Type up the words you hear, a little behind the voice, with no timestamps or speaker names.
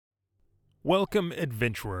Welcome,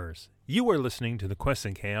 adventurers. You are listening to the Quests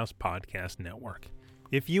and Chaos Podcast Network.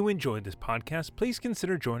 If you enjoyed this podcast, please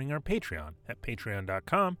consider joining our Patreon at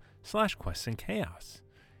patreon.com/questsandchaos.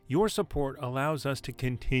 Your support allows us to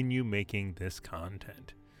continue making this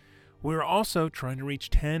content. We're also trying to reach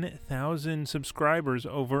 10,000 subscribers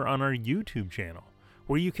over on our YouTube channel,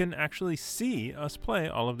 where you can actually see us play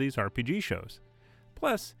all of these RPG shows.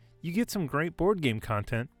 Plus, you get some great board game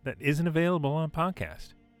content that isn't available on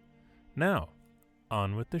podcast. Now,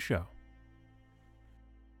 on with the show.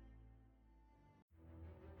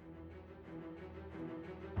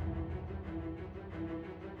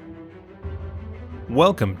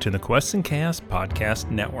 Welcome to the Quests and Chaos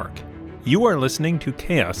Podcast Network. You are listening to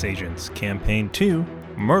Chaos Agents Campaign 2,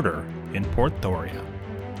 Murder in Port Thoria.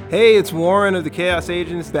 Hey, it's Warren of the Chaos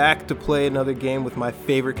Agents, back to play another game with my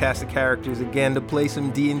favorite cast of characters again, to play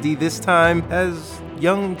some D&D, this time as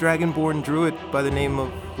young dragonborn druid by the name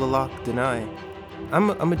of Lalak Denai. I'm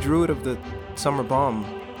a druid of the Summer Bomb.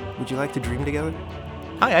 Would you like to dream together?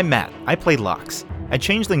 Hi, I'm Matt. I play Lox, a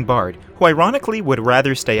changeling bard who ironically would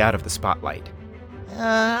rather stay out of the spotlight.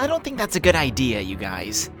 I don't think that's a good idea, you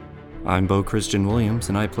guys. I'm Bo Christian Williams,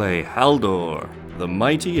 and I play Haldor, the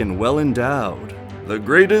mighty and well-endowed, the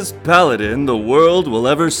greatest paladin the world will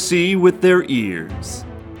ever see with their ears.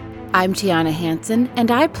 I'm Tiana Hansen, and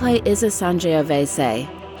I play Iza Sangiovese,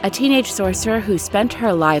 a teenage sorcerer who spent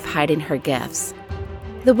her life hiding her gifts.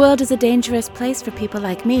 The world is a dangerous place for people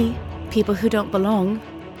like me, people who don't belong.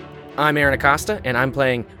 I'm Aaron Acosta, and I'm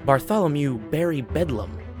playing Bartholomew Barry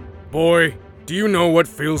Bedlam. Boy, do you know what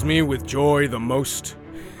fills me with joy the most?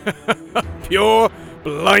 Pure,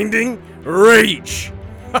 blinding rage!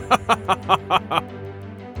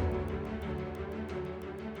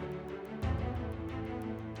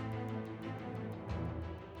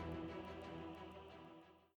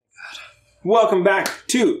 Welcome back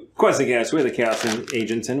to Quests and Chaos. We're the Chaos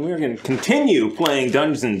Agents, and we're going to continue playing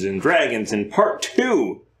Dungeons and Dragons in part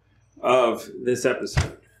 2 of this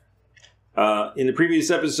episode. In the previous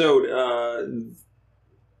episode,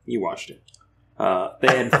 you watched it.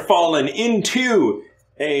 They had fallen into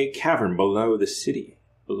a cavern below the city,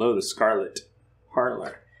 below the Scarlet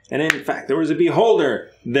Parlor. And in fact, there was a beholder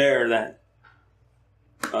there that...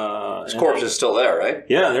 His corpse is still there, right?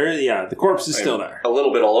 Yeah, the corpse is still there. A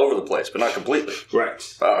little bit all over the place, but not completely. Right.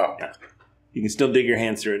 Yeah. You can still dig your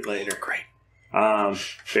hands through it later. Great.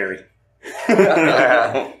 Barry.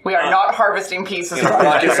 We are not harvesting pieces of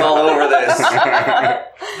Rockets all over this. I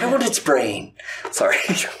want its brain. Sorry.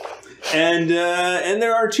 And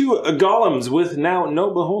there are two golems with now no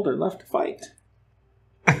beholder left to fight.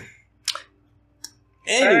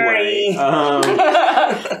 Anyway,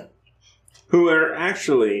 who are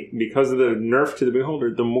actually, because of the nerf to the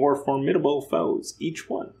beholder, the more formidable foes, each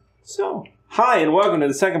one. So, hi and welcome to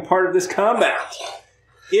the second part of this combat.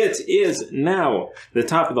 It is now the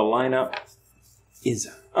top of the lineup.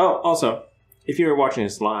 Also, if you're watching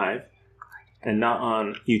this live and not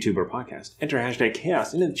on YouTube or podcast, enter hashtag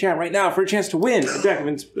chaos into the chat right now for a chance to win a deck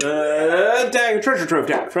of treasure trove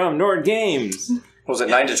deck from Nord Games. Was it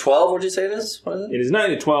 9 to 12? What did you say it is? What is it? It is 9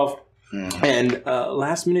 to 12. And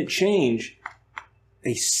last minute change,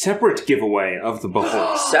 a separate giveaway of the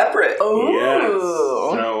beholder. Separate? Oh. Yes.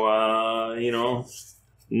 So,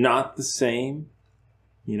 not the same.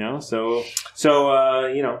 So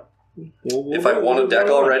if I want a deck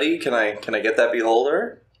already, can I get that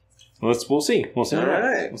beholder? We'll see. We'll see. All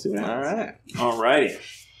right. We'll see what happens. All right. Alrighty.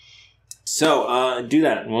 So, do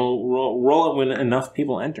that. We'll roll it when enough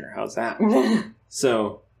people enter. How's that?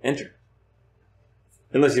 So, enter.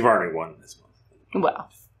 Unless you've already won this one. Well.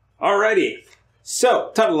 Alrighty. So,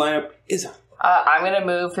 top of the lineup is... I'm going to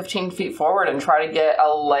move 15 feet forward and try to get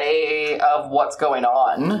a lay of what's going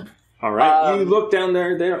on. Alright. You look down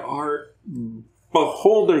there. There are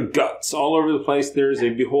beholder guts all over the place. There's a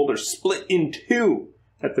beholder split in two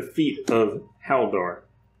at the feet of Haldor.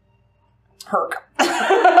 Herc.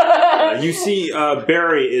 You see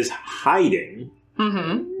Barry is hiding.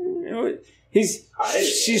 Mm-hmm.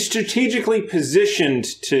 She's strategically positioned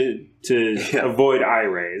to avoid eye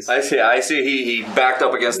rays. I see. He backed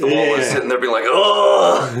up against the wall and was sitting there being like,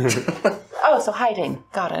 oh! Oh, so hiding.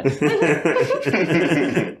 Got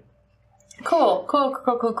it. Cool. Do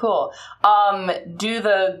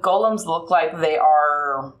the golems look like they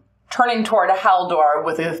are turning toward a Haldor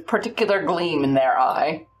with a particular gleam in their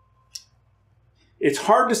eye? It's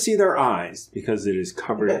hard to see their eyes because it is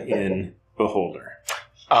covered in beholder.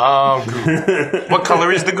 What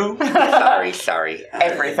color is the goo? Sorry.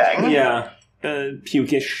 Everything. Yeah.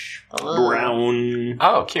 Pukish, brown.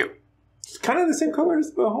 Oh, cute. It's kind of the same color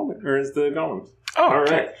as the beholder, or as the golems. Oh, all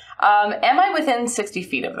okay. right. Am I within 60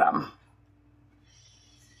 feet of them?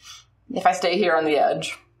 If I stay here on the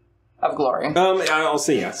edge of glory. I'll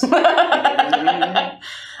say yes. Then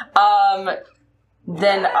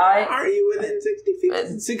I... Are you within 60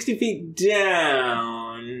 feet? 60 feet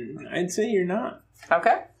down. I'd say you're not.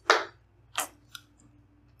 Okay.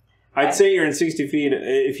 I'd say you're in 60 feet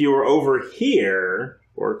if you were over here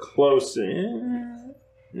or close.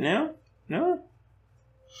 No?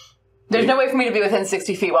 There's no way for me to be within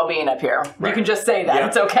 60 feet while being up here. Right. You can just say that. Yeah.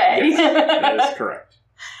 It's okay. Yes, that is correct.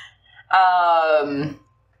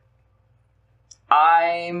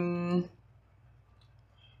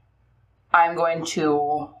 I'm going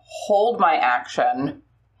to hold my action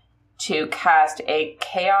to cast a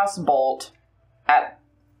Chaos Bolt at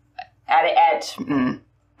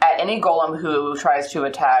any golem who tries to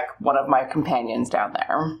attack one of my companions down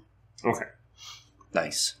there. Okay.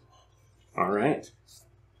 Nice. All right.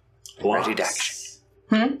 Ready to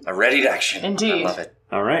action. A ready to action. Indeed. I love it.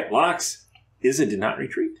 All right, Lox. Izza did not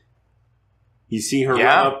retreat. You see her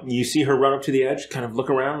Yeah. run up. You see her run up to the edge. Kind of look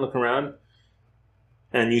around,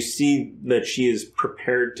 and you see that she is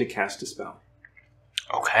prepared to cast a spell.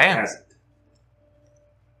 Okay. Hasn't.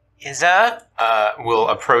 Izza will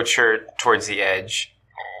approach her towards the edge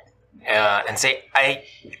and say,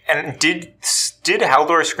 did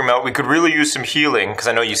Haldor scream out, we could really use some healing? Because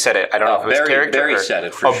I know you said it. I don't know if it was character. Barry or... said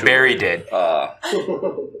it for sure. Oh, Barry did.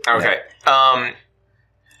 Okay.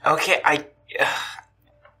 Okay,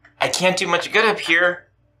 I can't do much good up here.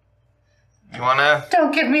 You wanna?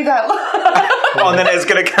 Don't give me that look. Oh, and then it's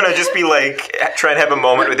gonna kind of just be like, try and have a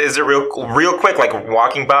moment with Izza real quick, like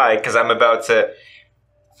walking by, because I'm about to...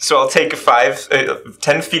 So I'll take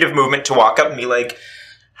 10 feet of movement to walk up and be like,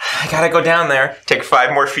 I gotta go down there. Take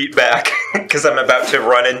 5 more feet back because I'm about to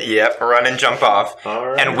run and jump off. All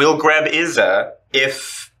right. And we'll grab Izza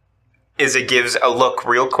if Izza gives a look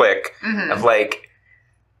real quick of like,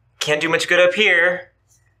 can't do much good up here.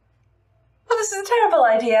 Well, this is a terrible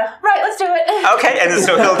idea. Right, let's do it. Okay, and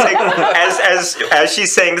so he'll take as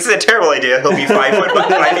she's saying this is a terrible idea. He'll be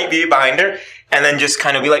 5 feet behind her, and then just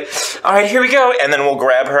kind of be like, "All right, here we go." And then we'll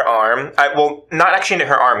grab her arm. Not actually into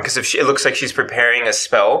her arm, because if it looks like she's preparing a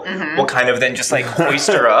spell, we'll kind of then just like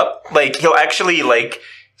hoist her up. Like he'll actually like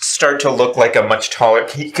start to look like a much taller,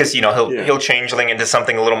 because he'll changeling into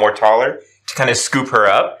something a little more taller to kind of scoop her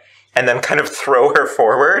up, and then kind of throw her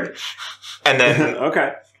forward, and then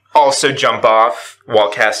Okay. also jump off while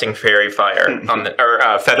casting Fairy Fire on the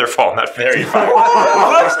Feather Fall, not Fairy Fire.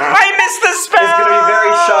 Whoops, I missed the spell. It's gonna be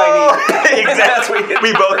very shiny. Exactly.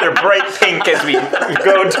 We both are bright pink as we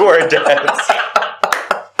go to our deaths.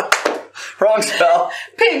 Wrong spell.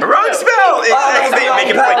 Pink. Wrong spell. Exactly. wrong Make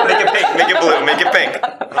it spell. pink. Make it pink. Make it blue. Make it pink.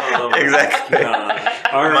 Exactly.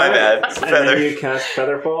 All right. My bad. And Feather. then you cast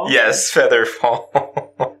Featherfall? Yes, Feather Fall.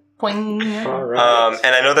 Boing. All right.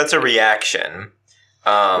 And I know that's a reaction.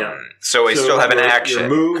 So I still have an action, your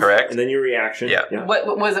move, correct? And then your reaction. Yeah.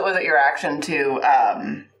 What was it? Was it your action to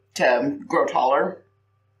grow taller?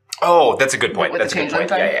 Oh, that's a good point. With That's a the good point.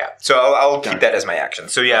 changeling thing? Yeah. So I'll keep that as my action.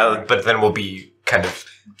 So yeah, but then we'll be kind of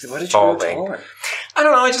Why did you go falling. taller? I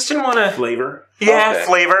don't know. I just didn't want to. Flavor. Yeah, Okay.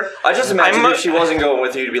 flavor. I just imagined I'm if she wasn't going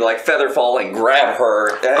with you to be like feather fall and grab her.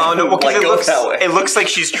 Oh no! Well, like it go that way. looks like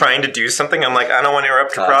she's trying to do something. I'm like, I don't want to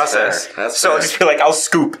interrupt her That's process. fair. That's so I'll fair. just be like, I'll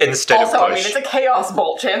scoop instead Also, of I push. mean, it's a chaos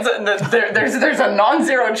bolt chance. There's a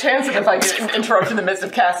non-zero chance that if I get interrupted in the midst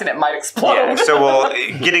of casting, it might explode. Yeah, so we'll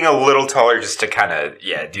getting a little taller just to kind of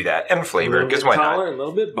do that and flavor because why taller, not? a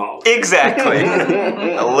little bit bald. Exactly,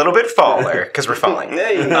 a little bit faller because we're falling.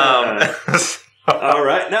 All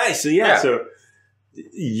right, nice. So so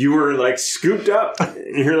you were like scooped up.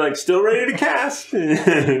 You're like still ready to cast,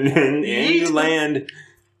 and you land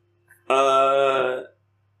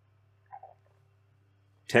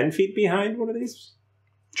 10 feet behind one of these.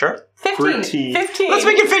 Sure. 15. Let's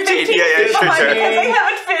make it 15. Yeah, feet sure. behind me, because they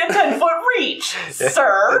haven't fit in 10-foot reach,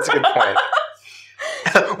 sir. That's a good point.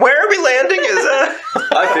 Where are we landing?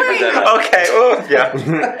 I figured that out. Okay. Oh, yeah.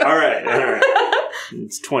 All right.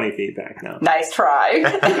 It's 20 feet back now. Nice try.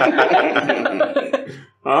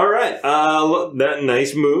 All right. That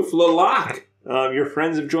nice move, Lalak. Your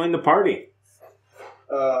friends have joined the party.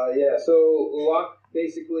 So Locke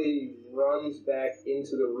basically runs back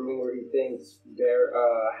into the room where he thinks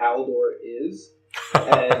Haldor is,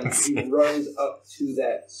 and he runs up to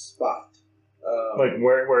that spot. Like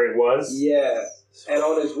where it was? Yeah, and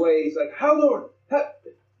on his way, he's like, Haldor!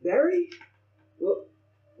 Barry?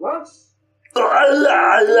 Locke?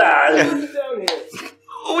 Who's down here?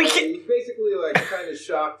 He's basically like kind of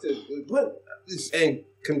shocked and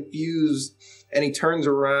confused, and he turns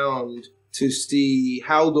around to see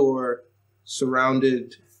Haldor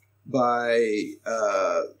surrounded by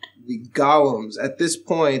the golems, at this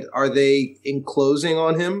point, are they enclosing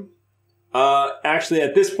on him? Actually,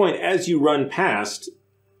 at this point, as you run past...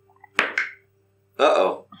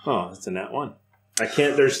 Uh-oh. Oh, that's a nat 1. I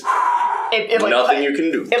can't... There's... Nothing you can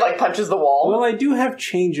do. It, like, punches the wall. Well, I do have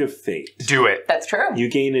Change of Fate. Do it. That's true. You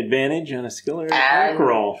gain advantage on a skill or attack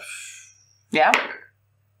roll. Yeah.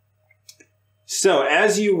 So,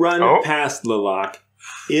 as you run past Lilac,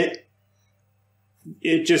 it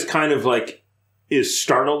just kind of, like, is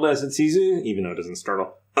startled as it sees you, even though it doesn't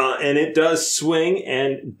startle. And it does swing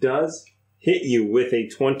and does hit you with a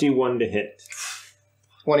 21 to hit.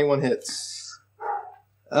 21 hits.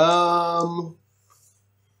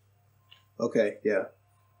 Okay, yeah.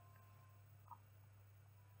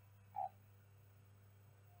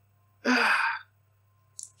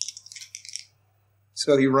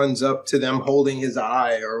 So he runs up to them holding his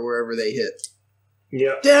eye or wherever they hit.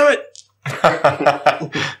 Yeah. Damn it!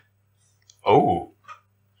 Oh.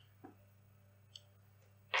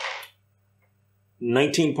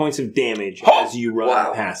 19 points of damage as you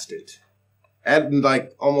run past it. And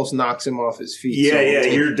like almost knocks him off his feet. Yeah, so yeah.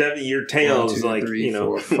 Your tail is 1, 2, like 3,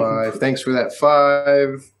 4, 5. Thanks for that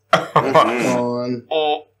 5. On.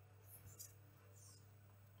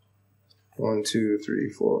 1, 2, 3,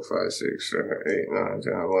 4, 5, 6, 7, 8, 9,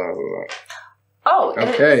 10, 11. Oh,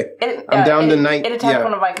 okay. I'm down to 9. It attacked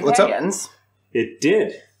one of my companions. It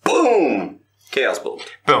did. Boom! Chaos Bolt.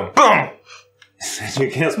 Boom, boom! Your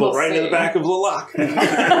Chaos Bolt right in the back of Lilac.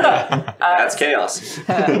 That's chaos.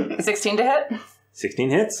 16 to hit? 16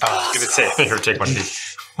 hits. Oh, I was going to say, here, take one of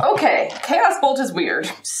these. Okay, Chaos Bolt is weird.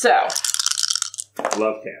 So.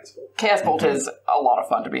 Love Chaos Bolt. Chaos Bolt is a lot of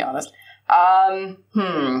fun, to be honest.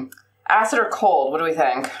 Acid or cold? What do we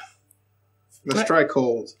think? Let's try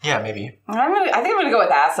cold. Yeah, maybe. I think I'm going to go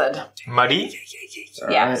with acid. Muddy?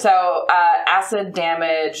 Yeah, right. so acid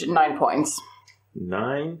damage, 9 points.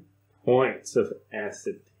 9 points of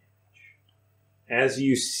acid damage. As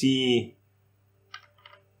you see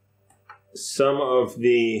some of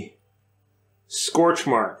the scorch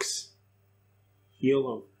marks heal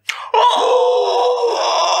over.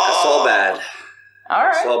 That's all bad. All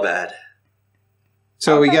right. That's all bad.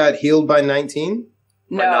 So we got healed by 19?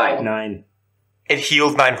 No. 9. It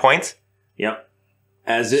healed 9 points? Yep.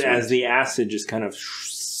 As the acid just kind of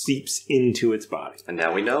seeps into its body. And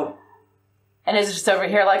now we know. And it's just over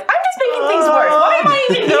here like, I'm just making things worse. Why am I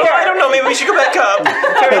even here? I don't know. Maybe we should go back up.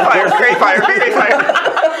 Fairy fire, fairy fire, fairy fire.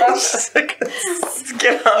 Just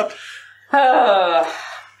get up.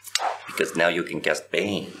 Because now you can cast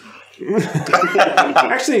Bane.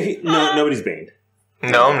 Actually, nobody's baned.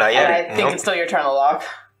 No, not yet. And I think it's still your turn to lock.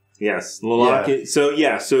 Yes, Lilac.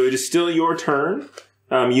 Yeah. So it is still your turn.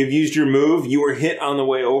 You've used your move. You were hit on the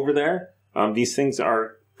way over there. These things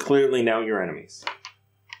are clearly now your enemies.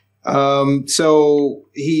 So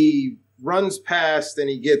he runs past and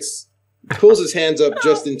he pulls his hands up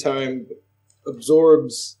just in time,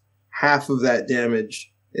 absorbs half of that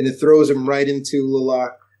damage, and it throws him right into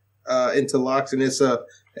Locks and Issa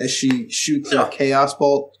as she shoots a Chaos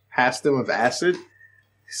Bolt past him of acid.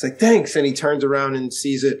 He's like, thanks, and he turns around and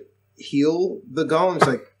sees it heal the golem. He's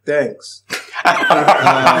like, thanks.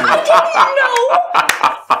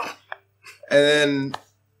 And then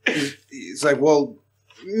he's like, well,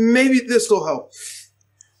 maybe this will help.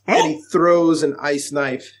 And he throws an ice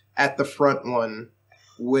knife at the front one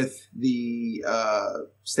with the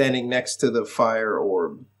standing next to the fire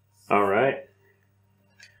orb. All right.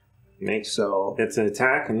 It's an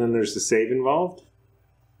attack, and then there's the save involved?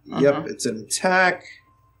 Yep, it's an attack.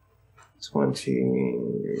 20.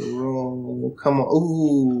 Roll. Come on.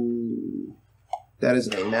 Ooh. That is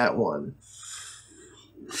a nat 1.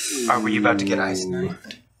 Are we about to get ice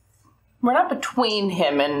knifed? We're not between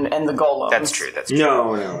him and the golem. That's true.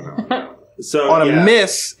 No. So on a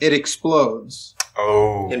miss, it explodes.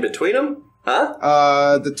 Oh. In between them?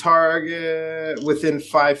 Huh? The target within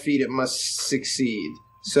 5 feet, it must succeed.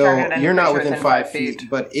 So you're not within 5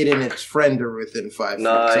 feet, but it and its friend are within 5 feet.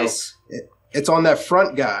 Nice. So it's on that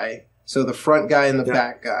front guy. So the front guy and the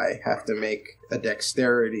back guy have to make a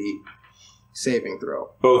dexterity saving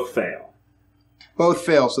throw. Both fail. Both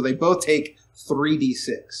fail, so they both take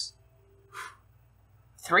 3d6.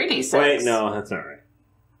 3d6? Wait, no, that's not right.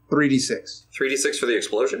 3d6. 3d6 for the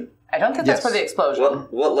explosion? I don't think that's for the explosion.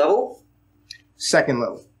 What level? Second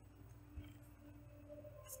level.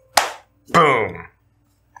 Boom.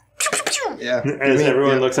 Yeah. As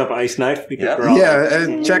everyone looks up ice knife because we're all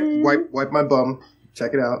and check, wipe my bum.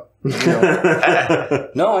 Check it out.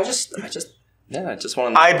 No, I just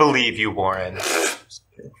want to... I believe you, Warren.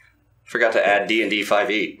 Forgot to add D&D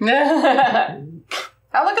 5e.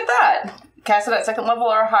 Oh, look at that. cast it at second level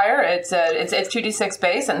or higher. It's 2d6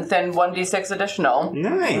 base and then 1d6 additional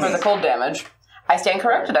Nice. for the cold damage. I stand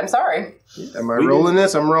corrected. I'm sorry. Am I rolling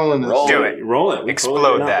this? I'm rolling this. Do it. Roll it. We Explode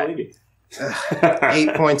totally did not that. believe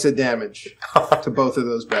you. 8 points of damage to both of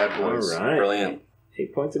those bad All boys. right. Brilliant.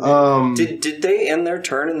 8 points of damage. Did they end their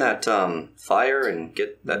turn in that fire and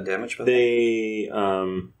get that damage? With They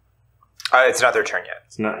It's not their turn yet.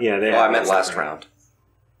 it's not. Yeah, they. I meant last round.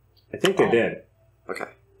 I think they did. Okay.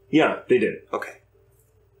 Yeah, they did. Okay.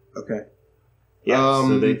 Okay. Yeah,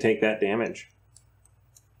 so they take that damage.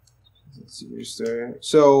 Let's see where's there.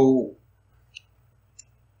 So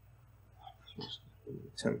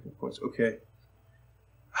 10 points. Okay.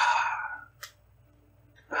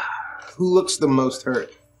 Who looks the most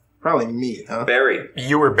hurt? Probably me, huh? Barry.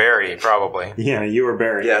 You were Barry, probably. Yeah, you were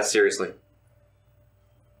buried. Yeah, seriously.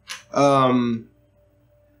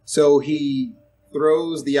 So he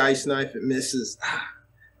throws the ice knife. It misses,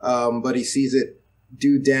 but he sees it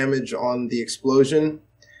do damage on the explosion,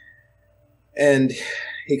 and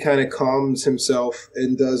he kind of calms himself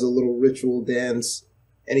and does a little ritual dance,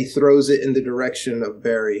 and he throws it in the direction of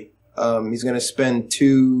Barry. He's going to spend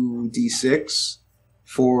 2d6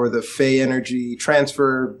 for the Fey energy,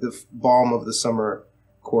 transfer the Balm of the Summer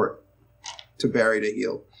Court to Barry to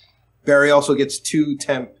heal. Barry also gets 2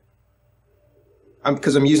 temp.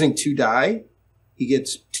 Because I'm using 2 die, he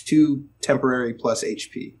gets 2 temporary plus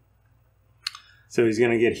HP. So he's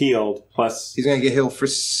going to get healed plus. He's going to get healed for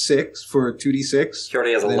 2d6. He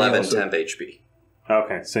already has And then 11 also- temp HP.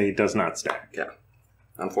 Okay, so he does not stack. Yeah.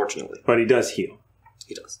 Unfortunately. But he does heal.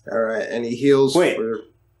 He does. All right, and he heals Wait. for...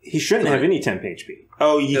 He shouldn't have any temp HP.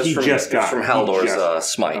 Oh, he It's from, just got it's from it. Haldor's He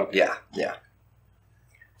just- smite. Okay. Yeah, yeah.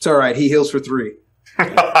 It's all right, he heals for 3.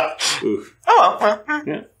 Oof. Oh, well.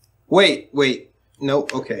 Yeah. Wait.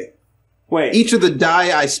 Nope, okay. Wait. Each of the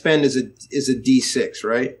die I spend is a d6,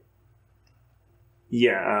 right?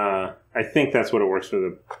 Yeah, I think that's what it works for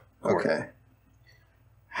the. Court. Okay.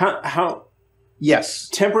 How? Yes.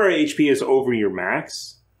 Temporary HP is over your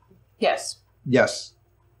max. Yes. Yes.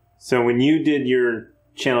 So when you did your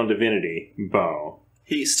Channel Divinity bow,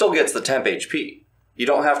 He still gets the temp HP. You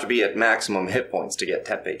don't have to be at maximum hit points to get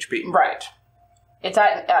temp HP. Right. It's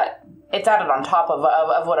added on top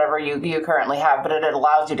of whatever you currently have, but it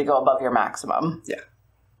allows you to go above your maximum. Yeah.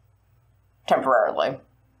 Temporarily.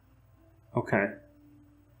 okay.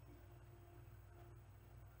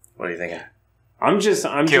 What are you thinking? I'm just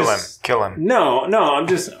Kill him. No, I'm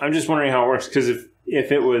just wondering how it works because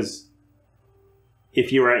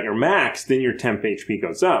if you were at your max, then your temp HP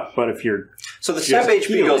goes up. But if you're So the just temp HP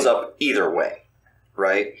healing- goes up either way,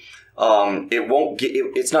 right? It won't get.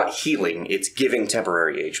 It's not healing. It's giving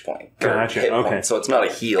temporary H point. or Gotcha, hit okay. point. So it's not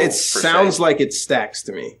a heal. It per sounds se. like it stacks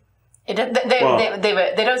to me. They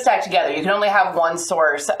don't stack together. You can only have one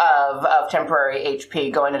source of temporary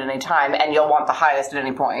HP going at any time, and you'll want the highest at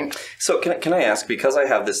any point. So can I ask, because I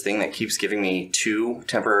have this thing that keeps giving me 2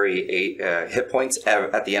 temporary hit points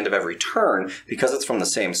at the end of every turn, because it's from the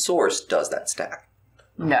same source, does that stack?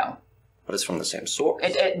 No. But it's from the same source.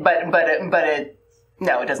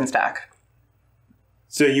 No, it doesn't stack.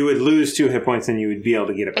 so you would lose 2 hit points and you would be able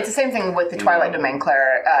to get it back. It's the same thing with the Twilight Domain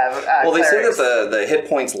cleric. Well, they say clerics. that the hit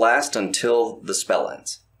points last until the spell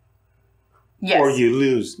ends. Yes. Or you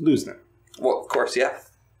lose them. Well, of course, yeah.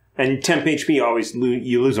 And temp HP always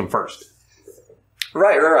you lose them first.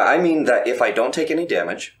 Right. I mean that if I don't take any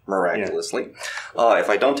damage, miraculously, if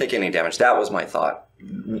I don't take any damage, that was my thought.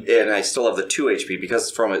 And I still have the 2 HP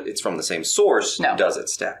because it's from the same source. No. Does it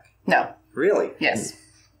stack? No. Really? Yes.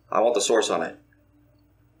 I want the source on it.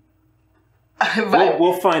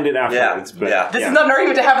 We'll find it afterwards. But This is not an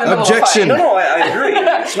argument to have in the middle of a Objection. fight. No, I agree.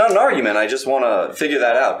 It's not an argument. I just want to figure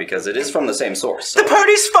that out because it is from the same source. The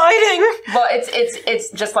party's fighting! Well,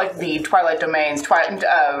 it's just like the Twilight Domains,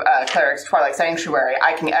 cleric's Twilight Sanctuary.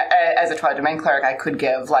 I can, as a Twilight Domain cleric, I could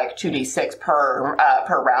give like 2d6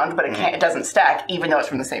 per round, but it doesn't stack, even though it's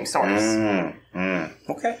from the same source.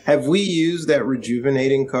 Okay. Have we used that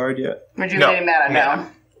rejuvenating card yet? Rejuvenating mana, no.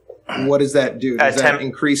 What does that do? Does that temp-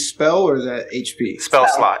 increase spell or is that HP? Spell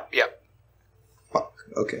slot, yep. Fuck.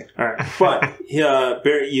 Okay. All right, but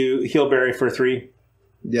Barry, you heal Barry for 3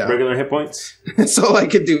 Yeah. regular hit points. That's all I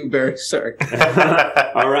could do, Barry. Sorry.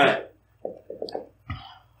 All right.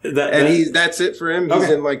 That's it for him. He's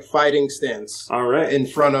Okay. in like fighting stance. All right. In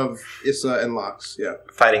front of Issa and Lox. Yeah.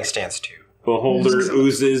 Fighting stance 2. Beholder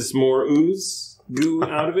oozes more goo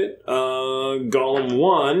out of it. Golem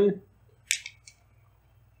 1.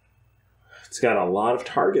 It's got a lot of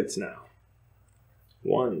targets now.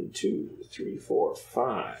 1, 2, 3, 4,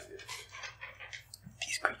 5.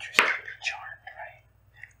 These creatures can be charmed, right?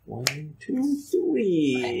 1, 2,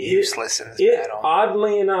 3. I'm useless in this battle.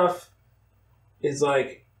 Oddly enough, is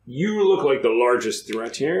like, you look like the largest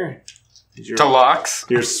threat here. Deluxe?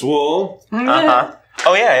 You're swole. Uh-huh.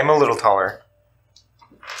 Oh yeah, I'm a little taller.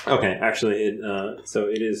 Okay, actually, so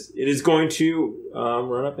it is going to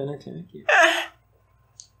run up and attack you.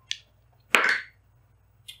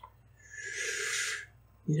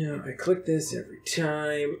 You know, I click this every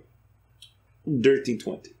time. Dirty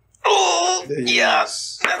 20. Oh,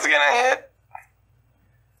 yes, that's gonna hit.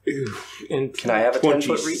 And can I have a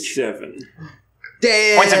 10-foot reach? 27.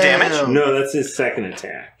 Damn. Points of damage? No, that's his second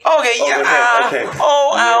attack. Okay, yeah. Okay.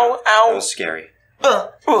 Oh, ow, ow. That was scary.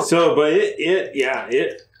 So, but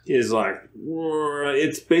it is like,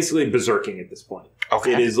 it's basically berserking at this point.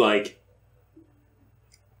 Okay. It is like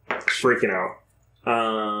freaking out.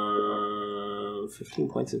 15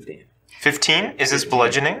 points of damage. 15? Is this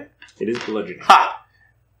bludgeoning? It is bludgeoning. Ha!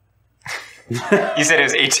 You said it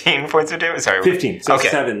was 18 points of damage? Sorry. 15. So okay.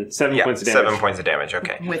 7 points of damage. 7 points of damage,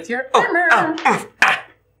 okay. With your armor.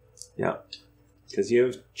 Yeah. Because you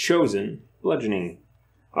have chosen bludgeoning.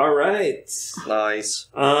 All right. Nice.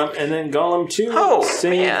 And then Golem 2,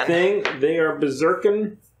 same thing. They are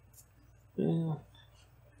berserking. Yeah.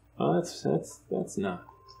 Oh, that's not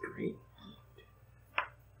great.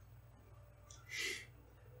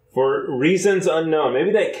 For reasons unknown.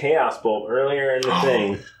 Maybe that Chaos Bolt earlier in the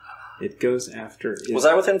thing. It goes after... Was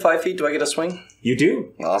I within 5 feet? Do I get a swing? You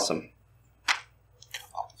do. Awesome.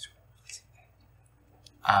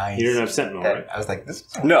 You don't have Sentinel, right? I was like, this.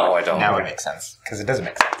 No, I don't. Now it makes sense. Because it doesn't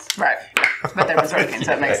make sense. Right. But they're berserking,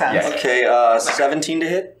 so it makes sense. Yeah. Okay, 17 to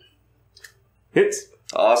hit? Hits.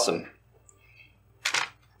 Awesome.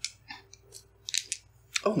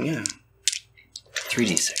 Oh, yeah.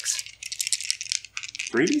 3d6.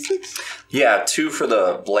 3d6? Yeah, 2 for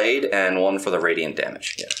the blade and 1 for the radiant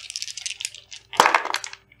damage. Yeah.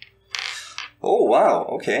 Oh, wow.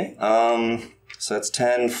 Okay. So that's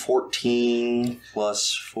 10, 14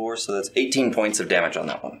 plus 4, so that's 18 points of damage on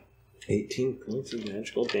that one. 18 points of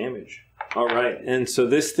magical damage. All right, and so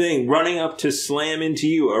this thing running up to slam into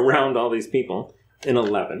you around all these people, an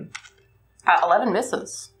 11. 11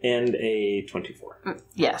 misses. And a 24.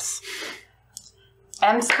 Yes.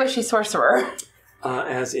 And Squishy Sorcerer.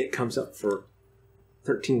 As it comes up for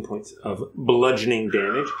 13 points of bludgeoning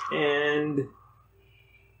damage, and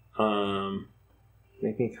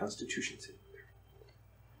making a Constitution save.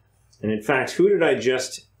 And in fact, who did I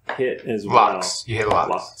just hit as well? Lux. You hit Lux.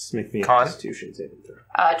 Lux. Make me a Con? Constitution saving throw.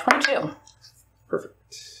 22.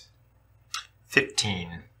 Perfect.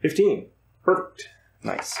 15. 15. Perfect.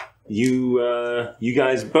 Nice. You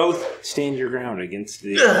guys both stand your ground against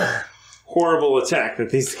the horrible attack that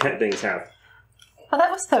these things have. Well, that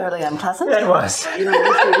was thoroughly unpleasant. It was. You're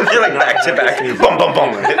like back to back. Boom, boom,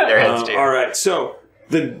 boom. Hitting their heads, too. All right, so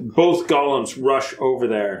both golems rush over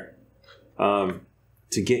there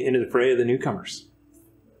to get into the fray of the newcomers.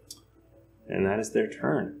 And that is their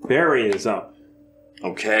turn. Barry is up.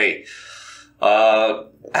 Okay.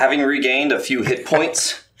 Having regained a few hit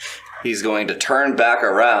points, he's going to turn back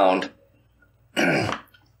around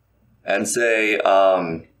and say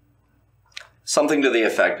something to the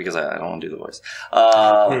effect, because I don't want to do the voice,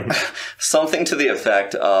 something to the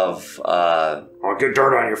effect of... I'll get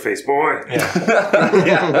dirt on your face, boy.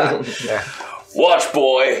 Yeah. Watch,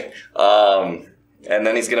 boy. And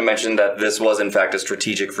then he's going to mention that this was, in fact, a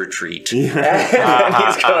strategic retreat. And then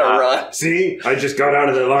he's going to run. See? I just got out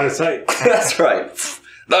of their line of sight. That's right.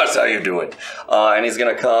 That's how you do it. And he's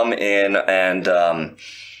going to come in and...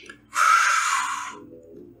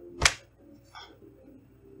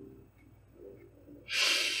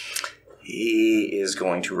 he is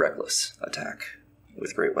going to reckless attack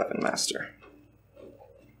with Great Weapon Master.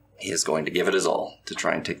 He is going to give it his all to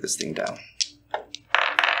try and take this thing down.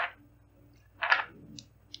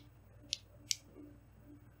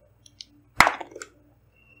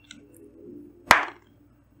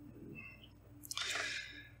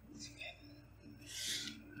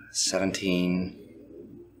 $17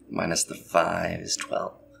 minus the 5 is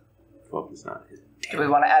 12. 12 is not hit. Do we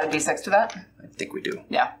want to add a d6 to that? I think we do.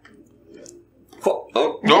 Yeah.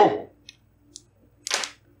 Oh, no.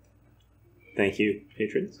 Thank you,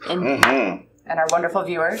 patrons. Mm-hmm. And our wonderful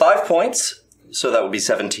viewers. 5 points, so that would be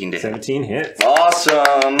 17 to hit. 17 hits.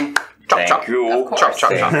 Awesome. Thank you. Of course.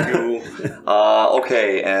 Thank you.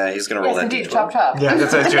 Okay, he's going to roll Yes, that indeed. d12. Chop, chop. Yeah,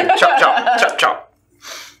 that's what I do. Chop, chop, chop, chop.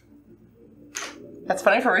 That's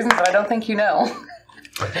funny for reasons that I don't think you know.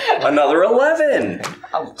 Another 11.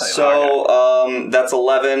 I'll tell you So that's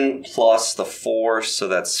 11 plus the 4, so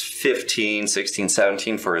that's 15, 16,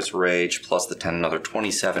 17 for his rage, plus the 10, another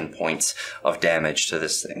 27 points of damage to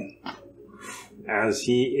this thing. as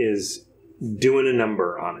he is doing a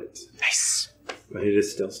number on it. Nice. But it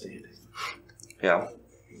is still standing. Yeah.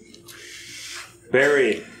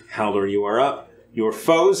 Barry, Haldor, you are up. Your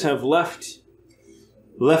foes have left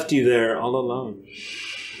you there all alone.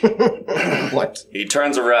 What? He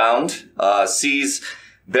turns around, sees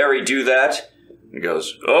Barry do that, and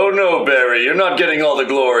goes, "Oh no, Barry, you're not getting all the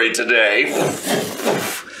glory today."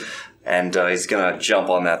 And he's gonna jump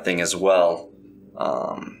on that thing as well.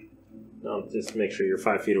 I'll just make sure you're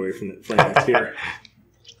 5 feet away from the flaming spear.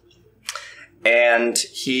 And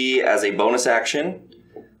he, as a bonus action,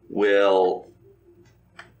 will...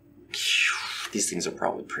 These things are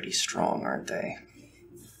probably pretty strong, aren't they?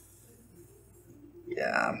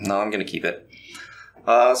 Yeah, no, I'm going to keep it.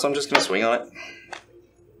 So I'm just going to swing on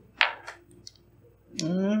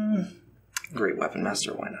it. Great Weapon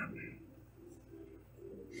Master, why not?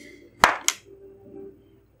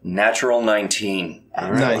 Natural 19.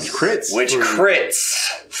 All right. Nice. Which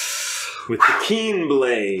crits. With the keen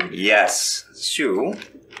blade. Yes. So...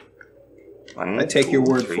 I take your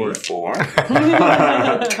word for it. 4.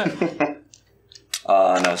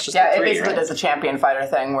 No, it's just it 3, basically right? does a champion fighter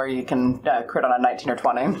thing where you can crit on a 19 or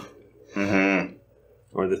 20. Mm-hmm.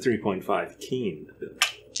 Or the 3.5 keen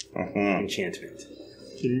enchantment.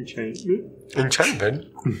 Enchantment?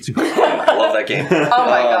 I love that game. Oh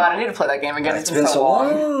my god, I need to play that game again. It's been so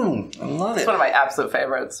long. I love it. It's one of my absolute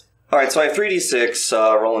favorites. Alright, so I have 3d6,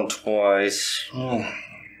 rolling twice. What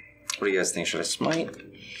do you guys think? Should I smite?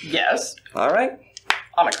 Yes. Alright.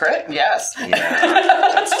 On a crit? Yes. Yeah,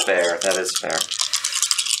 that's fair. That is fair.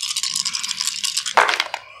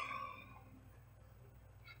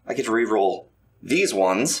 I get to reroll these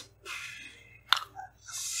ones.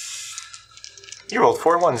 You rolled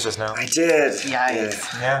 4 ones just now. I did.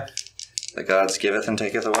 Yikes. Yeah. The gods giveth and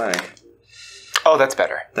taketh away. Oh, that's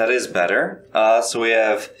better. That is better. So we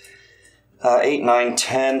have 8, 9,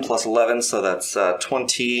 10 plus 11, so that's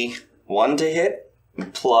 21 to hit,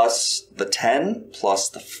 plus the 10, plus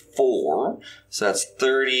the 4, so that's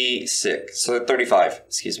 36. So 35,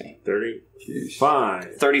 excuse me.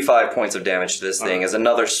 35. 35 points of damage to this thing as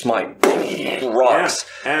another smite rocks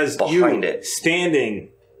as behind you it. Standing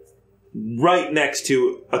right next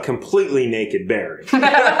to a completely naked Barry.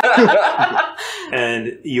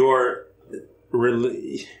 And your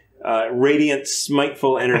radiant,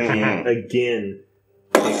 smiteful energy again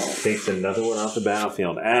takes another one off the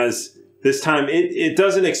battlefield. As this time, it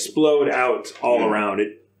doesn't explode out all around.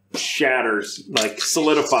 It shatters, like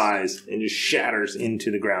solidifies, and just shatters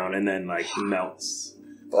into the ground, and then like melts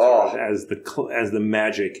as the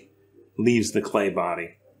magic leaves the clay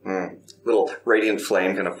body. Little radiant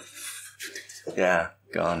flame kind of,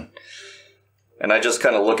 gone. And I just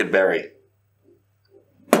kind of look at Barry.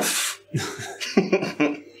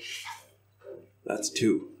 That's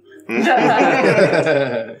 2.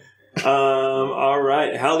 All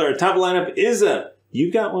right, Haldor, top lineup, Izza. You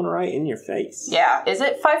got one right in your face. Yeah. Is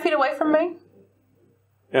it 5 feet away from me?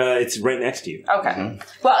 It's right next to you. Okay.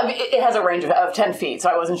 Well, I mean, it has a range of 10 feet, so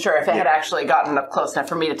I wasn't sure if it had actually gotten up close enough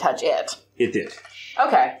for me to touch it. It did.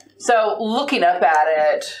 Okay. So, looking up at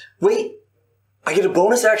it... Wait! I get a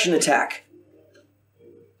bonus action attack.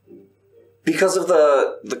 Because of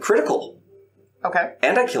the critical. Okay.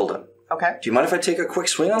 And I killed him. Okay. Do you mind if I take a quick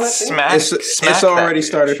swing on that thing? It's already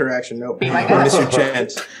started her action. Nope. Miss your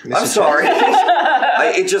chance. I'm sorry.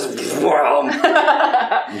 I'm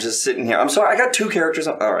just sitting here. I'm sorry. I got 2 characters.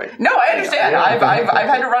 All right. No, I understand. I've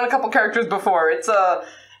had to run a couple characters before. It's a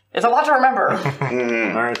lot to remember.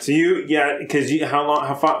 All right. So because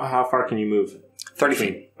how far can you move? 30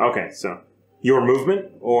 feet. Okay. So your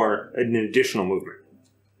movement or an additional movement?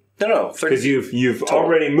 No. 30 because you've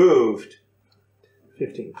already moved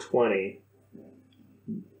 15, 20.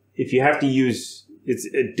 If you have to use its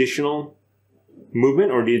additional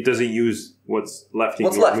movement, or does it use what's left in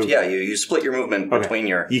What's your left? movement? Yeah, you split your movement between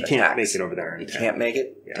your You can't attacks. make it over there. You can't make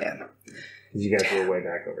it? Yeah. Damn. Because you guys were way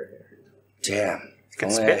back over here. Damn. can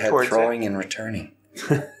Only spit I had towards throwing and returning.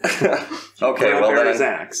 Okay, well Barry's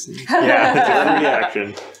then... axe. Yeah, it's a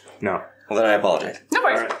reaction. No. Well then I apologize. No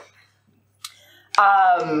worries.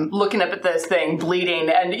 All right. Looking up at this thing, bleeding,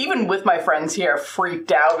 and even with my friends here,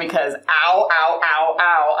 freaked out because ow, ow, ow,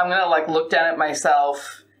 ow. I'm gonna look down at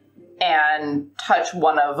myself and touch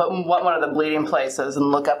one of the bleeding places and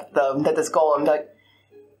look up at this goal and be like,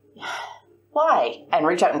 why? And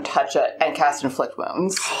reach out and touch it and cast Inflict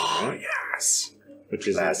Wounds. Oh, yes. Which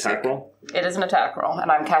is an attack roll? It is an attack roll, and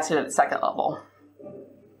I'm casting it at 2nd level.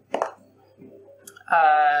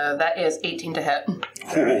 That is 18 to hit.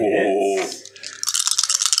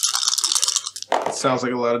 It's sounds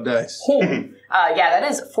like a lot of dice. Yeah, that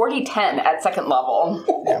is 40-10 at second level.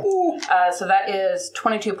 So that is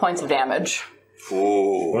 22 points of damage.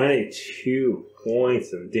 Ooh. 22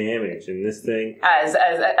 points of damage in this thing. As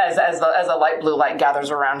the light blue light gathers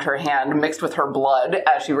around her hand, mixed with her blood,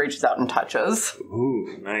 as she reaches out and touches.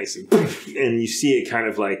 Ooh, nice. And you see it kind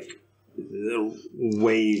of like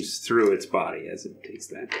waves through its body as it takes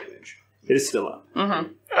that damage. It is still up.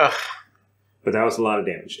 Mm-hmm. But that was a lot of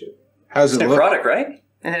damage too. How's it look? Necrotic, right?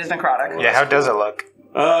 It is necrotic. Yeah, how does it look?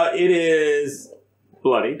 It is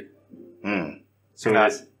bloodied. So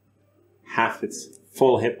Not- it's half its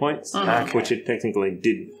full hit points, Okay. which it technically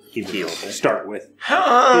did heal to start with. It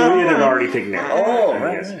had already taken damage. Oh, and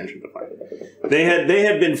right. yes, entered the fight. They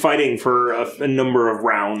had been fighting for a number of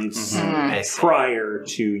rounds prior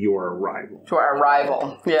to your arrival. To our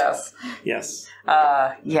arrival, yes. Yes.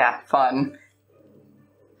 Yeah, fun.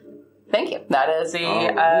 Thank you. That is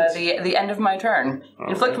the end of my turn.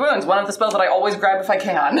 Inflict wounds, one of the spells that I always grab if I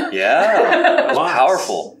can. Yeah, that was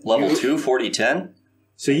powerful. Level 2, 40-10.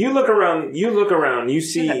 So you look around. You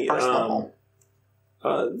see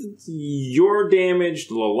you're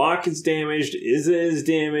damaged. Lalak is damaged. Izza is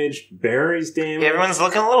damaged. Barry's damaged. Everyone's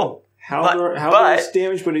looking a little. Haldor's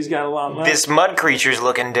damaged, but he's got a lot left. This mud creature's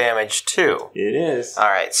looking damaged too. It is.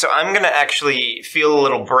 Alright, so I'm gonna actually feel a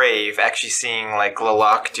little brave, actually seeing like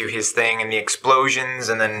Lalak do his thing and the explosions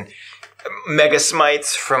and then mega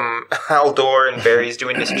smites from Haldor and Barry's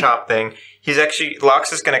doing his chop thing. He's actually,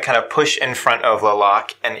 Lox is gonna kind of push in front of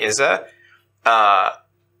Lalak and Izza.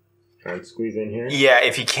 Try and squeeze in here. Yeah,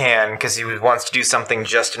 if he can, because he wants to do something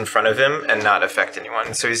just in front of him and not affect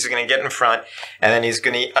anyone. So he's gonna get in front, and then he's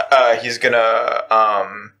gonna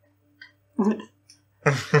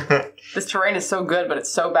This terrain is so good, but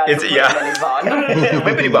it's so bad. It's, for yeah.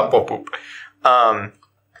 Whippity-bop.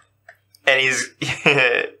 And he's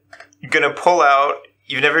gonna pull out.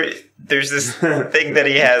 There's this thing that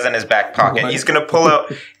he has in his back pocket. He's gonna pull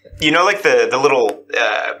out. You know, like the little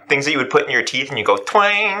things that you would put in your teeth and you go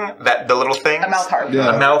twang, the little thing? A mouth harp.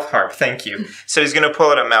 Yeah. A mouth harp, thank you. So he's going to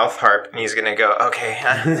pull out a mouth harp and he's going to go, okay,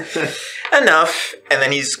 enough. And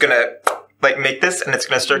then he's going to like make this and it's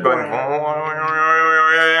going to start going, and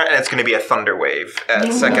it's going to be a thunder wave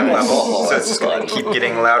at second level. So it's just going to keep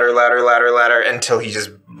getting louder, louder, louder, louder until he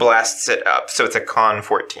just blasts it up. So it's a con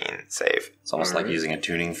 14 save. It's almost like using a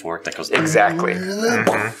tuning fork that goes... Exactly.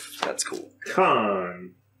 Mm-hmm. That's cool.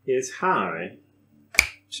 Con is high,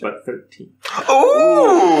 but 13.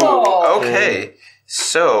 Ooh! Okay.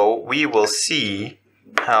 So we will see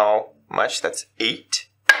how much. That's 8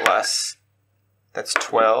 plus. That's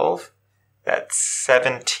 12. That's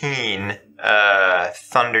 17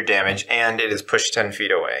 thunder damage, and it is pushed 10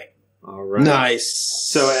 feet away. All right. Nice.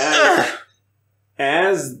 So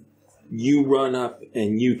as you run up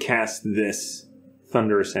and you cast this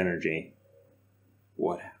thunderous energy,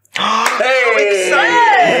 what happens? Hey!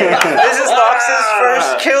 Excited! This is Lox's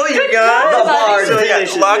first kill, you guys. So yeah,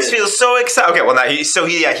 Lox feels so excited. Okay, well now he's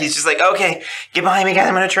just like, okay, get behind me, guys.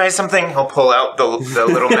 I'm gonna try something. He'll pull out the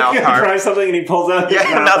little mouth harp. Try something, and he pulls out. Yeah,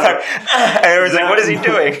 mouth harp. And everyone's like, what is he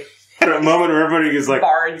doing? For a moment, everybody is like,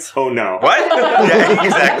 bards. Oh no! What? Yeah,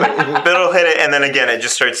 exactly. But it'll hit it, and then again, it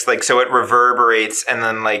just starts like so. It reverberates, and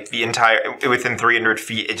then like the entire within 300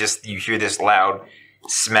 feet, you hear this loud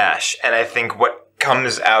smash. And I think what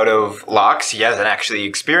comes out of Lox, he hasn't actually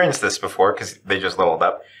experienced this before because they just leveled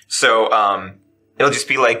up. So it'll just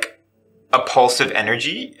be like a pulse of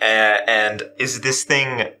energy. And is this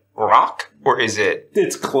thing rock or is it?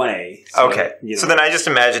 It's clay. So, okay. So then I just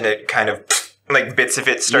imagine it kind of like bits of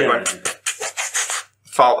it start going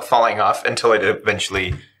falling off until it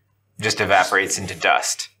eventually just evaporates into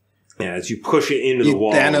dust. Yeah, as you push it into the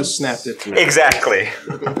wall. Thanos snapped it. Exactly.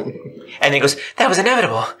 And he goes, that was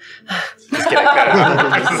inevitable. Just kidding.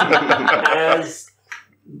 As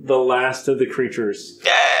the last of the creatures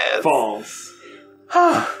falls.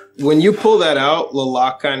 When you pull that out,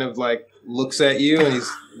 Lalak kind of like looks at you and he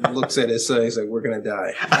looks at Issa. He's like, we're going to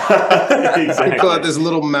die. Exactly. You pull out this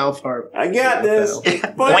little mouth harp. I got this. They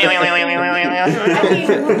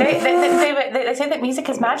say that music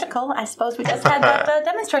is magical. I suppose we just had that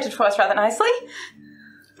demonstrated for us rather nicely.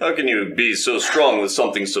 How can you be so strong with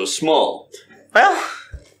something so small? Well,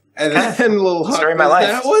 and then little story of my life.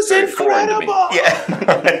 That was Very foreign to me. incredible. Yeah.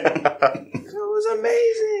 That was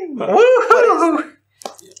amazing. Woohoo!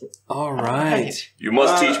 All right. You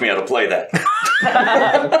must teach me how to play that.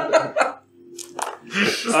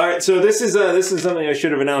 All right. right, so this is something I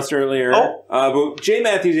should have announced earlier. But J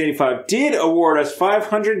Matthews 85 did award us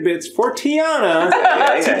 500 bits for Tiana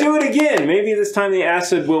to do it again. Maybe this time the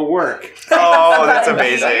acid will work. Oh, that's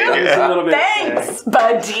amazing. A little bit, Thanks,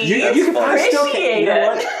 buddy. You can probably still appreciate you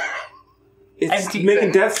know it. what? It's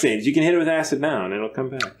making death stains. You can hit it with acid now, and it'll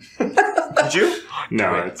come back. Did you?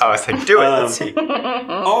 No. I was like, do it. Let's see.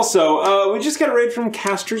 Also, we just got a raid from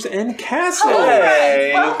Casters and Castle.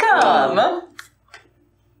 Hey, welcome.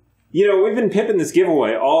 You know, we've been pimping this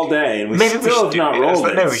giveaway all day, and we still have not rolled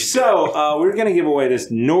it. So, we're going to give away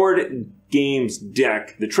this Nord Games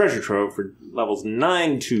deck, the treasure trove, for levels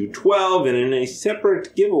 9 to 12, and in a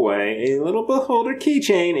separate giveaway, a little Beholder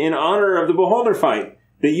keychain in honor of the Beholder fight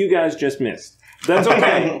that you guys just missed. That's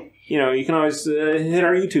okay. You know, you can always hit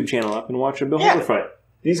our YouTube channel up and watch a Beholder fight.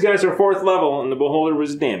 These guys are 4th level, and the Beholder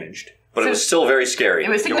was damaged. But it was still very scary. It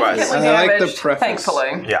was significantly damaged,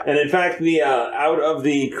 thankfully. Yeah. And in fact, the out of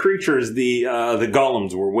the creatures, the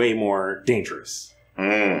golems were way more dangerous.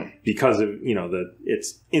 Because of, you know,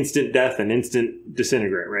 it's instant death and instant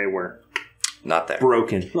disintegrate, right? Where not there.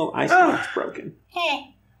 Broken. No, ice stock's broken.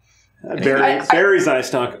 Barry's eye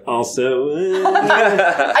stock also.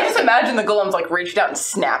 I just imagine the golems like reached out and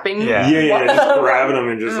snapping. Yeah, just grabbing them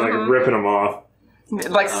and just like ripping them off.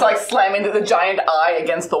 Like slamming the giant eye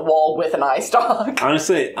against the wall with an eye stalk.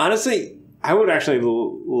 Honestly, I would actually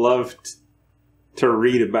love to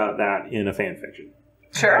read about that in a fan fiction.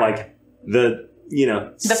 Sure. Like the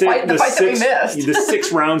fight that we missed. The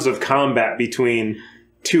 6 rounds of combat between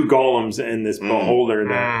 2 golems and this beholder.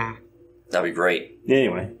 That'd be great.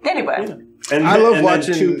 Anyway. And I love and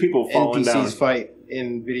watching 2 people falling NPCs down. fight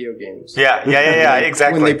in video games. Yeah,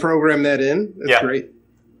 exactly. When they program that in, that's great.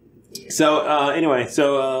 So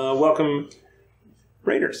welcome,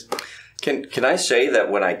 Raiders. Can I say that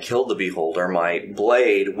when I killed the Beholder, my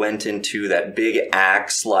blade went into that big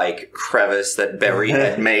axe-like crevice that Barry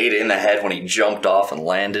had made in the head when he jumped off and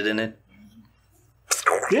landed in it?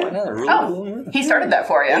 Yeah. He started that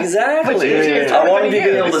for you. Exactly. I want him to be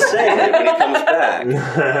able to say it when he comes back.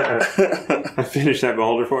 I finished that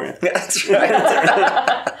beholder for you. That's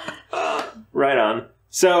right. Right on.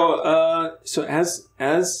 So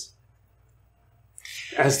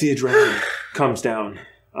as the adrenaline comes down,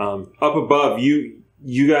 up above you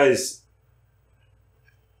guys.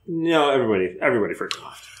 No, everybody freaked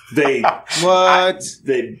off. They what?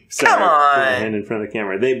 They come on, put their hand in front of the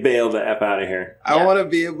camera. They bailed the F out of here. I want to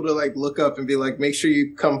be able to like look up and be like, make sure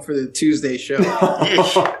you come for the Tuesday show.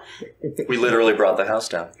 We literally brought the house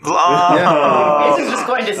down. This is just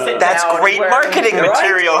going to sit down. That's great marketing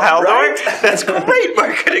material, Haldor. Right? That's great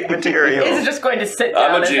marketing material. This is just going to sit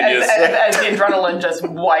down as the adrenaline just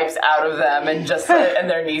wipes out of them and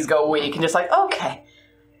their knees go weak and just like, okay.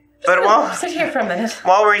 But sit here for a minute.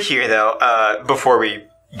 While we're here, though, before we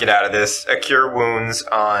get out of this, a cure wounds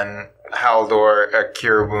on Haldor, a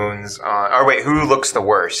cure wounds on... Or wait, who looks the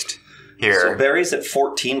worst here? So Barry's at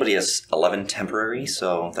 14, but he has 11 temporary,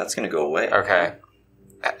 so that's going to go away. Okay.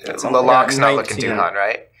 Lalak's not looking too hot,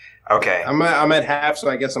 right? Okay. I'm at half, so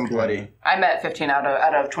I guess I'm bloody. I'm at 15 out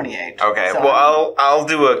of 28. Okay, so well, I'll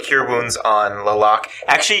do a cure wounds on Lalak.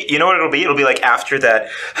 Actually, you know what it'll be? It'll be like after that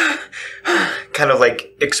kind of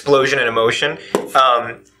like explosion and emotion.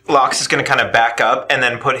 Lox is going to kind of back up and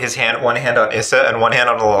then put one hand on Issa and one hand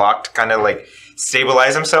on Lalak to kind of like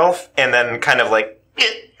stabilize himself and then kind of like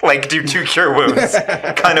do 2 cure wounds.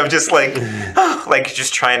 Kind of just like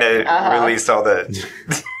just trying to release all the...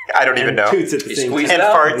 I don't even know. Toots at the same time. And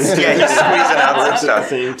farts. Yeah, he's squeezing out some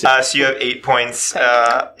stuff. So you have 8 points,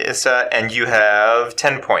 Issa, and you have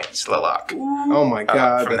 10 points, Lalak. Oh my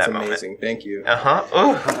god, that's amazing. Thank you. How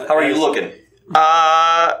are you looking?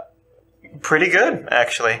 Pretty good,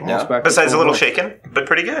 actually. Yeah. Besides a little shaken, but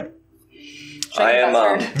pretty good. I am...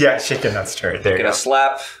 yeah, shaken, that's stirred. There you go. Gonna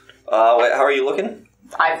slap... wait, how are you looking?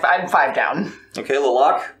 I'm 5 down. Okay,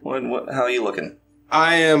 Lalak, how are you looking?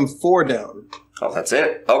 I am 4 down. Oh, that's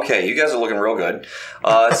it. Okay, you guys are looking real good.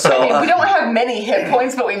 So we don't have many hit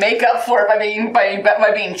points, but we make up for it by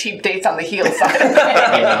being cheap dates on the heal side of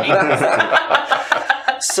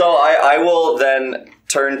things. So I will then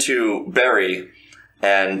turn to Barry,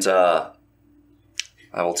 and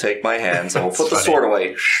I will take my hands. I will put the sword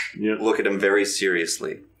away. Look at him very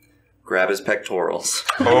seriously. Grab his pectorals.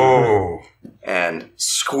 And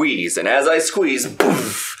squeeze. And as I squeeze,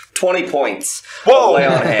 poof, 20 points. Whoa! Lay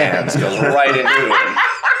on hands goes right into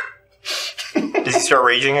him. Does he start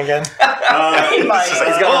raging again? He's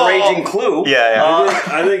got a raging clue. Yeah.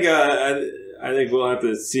 I think we'll have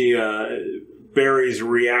to see Barry's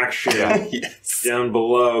reaction down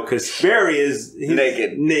below because Barry is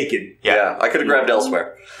naked. Naked. Yeah, I could have grabbed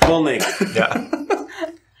elsewhere. Full naked. Yeah.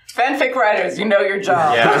 Fanfic writers, you know your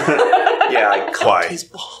job. Yeah. Yeah, I caught his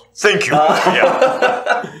ball. Thank you.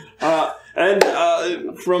 Yeah. And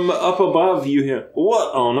from up above, you hear,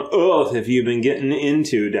 "What on earth have you been getting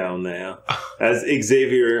into down there?" As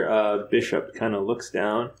Xavier Bishop kind of looks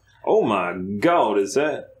down. "Oh my God, is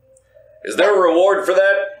there a reward for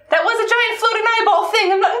that?" That was a giant floating eyeball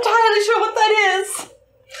thing. I'm not entirely sure what that is.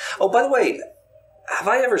 Oh, by the way, have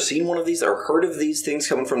I ever seen one of these or heard of these things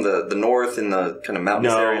coming from the north in the kind of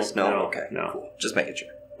mountainous areas? No. Okay. No. Cool. Just making sure.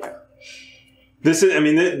 This is, I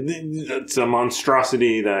mean, it's a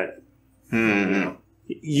monstrosity that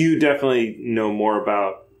you definitely know more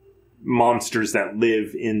about monsters that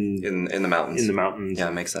live in the mountains. In the mountains. Yeah,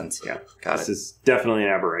 that makes sense. Yeah. Got This it. is definitely an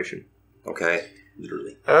aberration. Okay.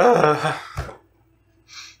 Literally.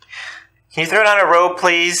 Can you throw down a rope,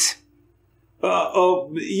 please?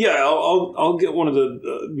 Yeah, I'll get one of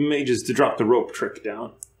the mages to drop the rope trick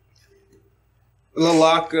down.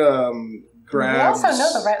 Lilac grabs. We also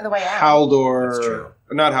know the way out. Haldor,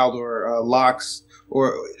 not Haldor, Lox,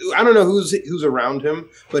 or I don't know who's around him,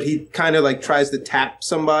 but he kind of like tries to tap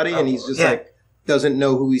somebody, and he's just like doesn't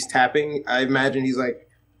know who he's tapping. I imagine he's like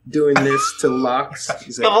doing this to Lox.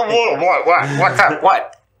 He's like,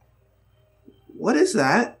 What? What is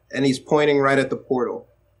that? And he's pointing right at the portal.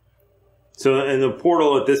 So, and the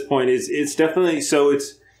portal at this point it's definitely it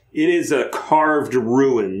is a carved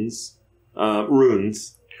ruins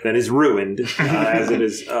that is ruined as it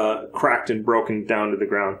is cracked and broken down to the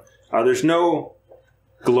ground. There's no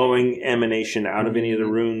glowing emanation out of any of the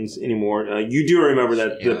runes anymore. You do remember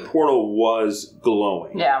that the portal was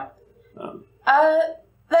glowing. Yeah.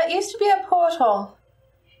 That used to be a portal.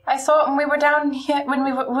 I saw it when we were down here.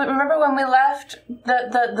 Remember when we left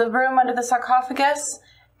the room under the sarcophagus,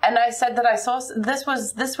 and I said that I saw this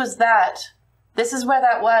was that. This is where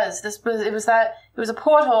that was. It was a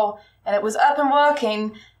portal, and it was up and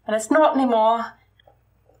working, and it's not anymore.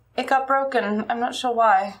 It got broken. I'm not sure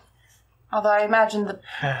why. Although I imagine the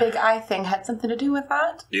big eye thing had something to do with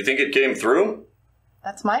that. Do you think it came through?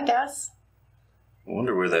 That's my guess. I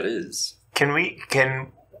wonder where that is.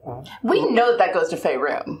 We know that goes to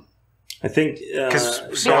Faerun. I think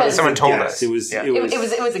because someone told us it was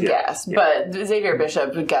a guess, but Xavier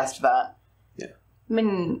Bishop guessed that. Yeah. I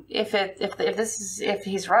mean, if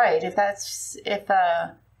he's right, if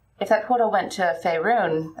that portal went to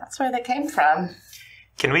Faerun, that's where they came from.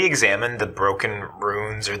 Can we examine the broken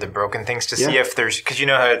runes or the broken things to see if there's... Because you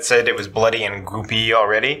know how it said it was bloody and goopy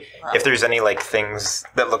already? Wow. If there's any, things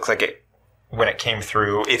that look like it when it came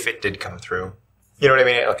through, if it did come through. You know what I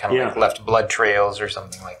mean? It kind of left blood trails or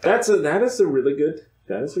something like that. That is a really good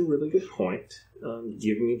point.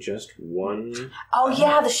 Give me just one... Oh,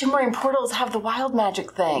 yeah, the shimmering portals have the wild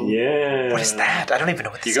magic thing. Yeah. What is that? I don't even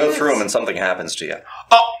know what this is. You go through them and something happens to you.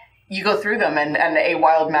 Oh! You go through them and a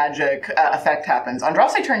wild magic effect happens.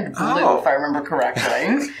 Andraste turned blue, if I remember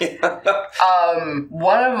correctly.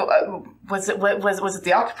 One of was it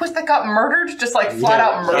the octopus that got murdered? Just flat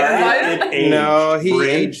out murdered by it? No,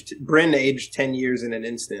 Bryn aged 10 years in an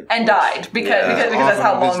instant. And died because that's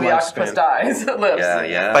how long the octopus lives.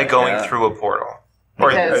 By going through a portal.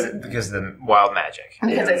 Because of the wild magic.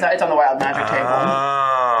 Because it's on the wild magic table.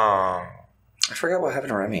 I forgot what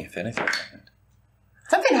happened to Remy, if anything happened.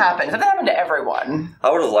 Something happened. Something happened to everyone. I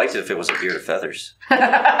would have liked it if it was a beard of feathers.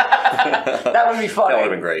 That would be funny. That would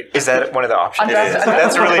have been great. Is that one of the options?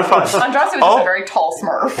 That's really fun. Andraste was just a very tall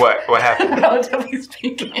Smurf. What happened? Relatively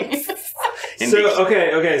speaking.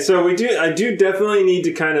 So so I do definitely need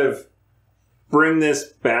to kind of bring this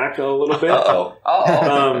back a little bit.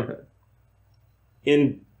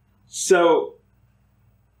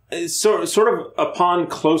 Sort of upon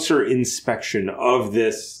closer inspection of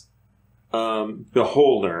this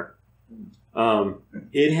beholder,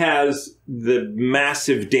 it has the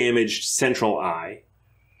massive damaged central eye,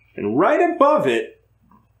 and right above it,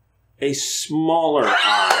 a smaller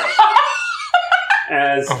eye,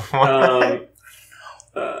 as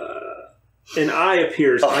an eye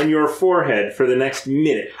appears on your forehead for the next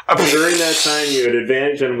minute. During that time, you had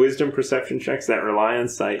advantage on wisdom perception checks that rely on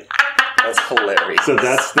sight. That's hilarious. So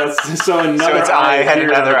so another eye had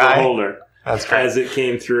appeared another on the eye. beholder. That's great. As it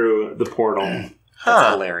came through the portal.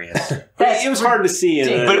 That's hilarious. It was hard to see.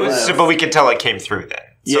 But we could tell it came through then.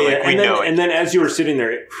 So and then as you were sitting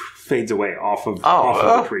there, it fades away off of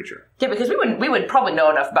the creature. Yeah, because we would probably know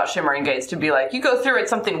enough about Shimmering Gates to be like, you go through it,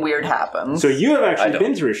 something weird happens. So you have actually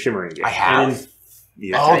been through a Shimmering Gate. I have.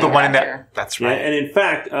 The one in there. That's right. Yeah, and in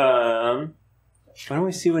fact, why don't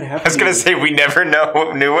we see what happens? I was going to say, we never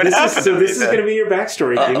knew what happened. So this is going to be your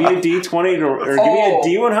backstory. Give me a D20 or give me a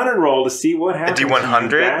D100 roll to see what happened. A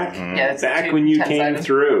D100? Back when you came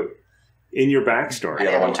through. in your backstory. The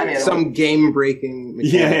other one too. Some game-breaking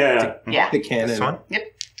mechanic Yeah. to canon. This one? Yep.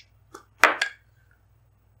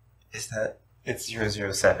 Is that... It's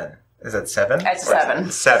 007. Is that 7? That's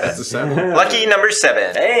 7. 7. That's a 7. Lucky number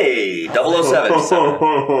 7. Hey,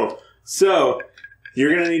 007. So,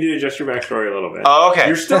 you're going to need to adjust your backstory a little bit. Oh, okay.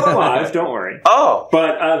 You're still alive, don't worry. Oh.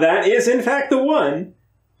 But that is, in fact, the one,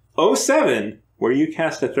 07, where you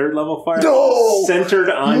cast a 3rd level fire centered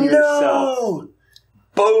on yourself.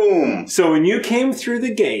 Boom. So when you came through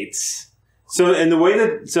the gates... And the way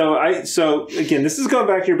that again, this is going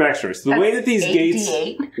back to your backstory. So the way that these gates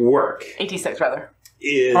work, 86 rather,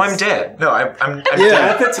 is I'm dead. No, I'm dead.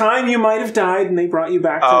 At the time, you might have died, and they brought you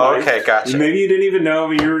back to life. Okay, gotcha. Maybe you didn't even know,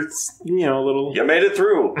 but you're a little. You made it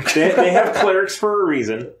through. They have clerics for a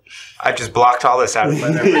reason. I just blocked all this out of my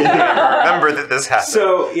memory. Remember that this happened.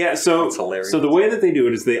 So That's hilarious. So the way that they do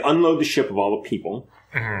it is they unload the ship of all the people,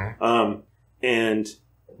 Mm-hmm. and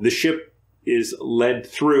the ship is led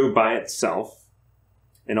through by itself,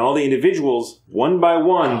 and all the individuals, one by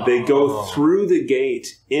one, they go through the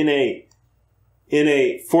gate in a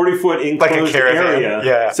 40-foot enclosed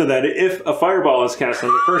area, so that if a fireball is cast on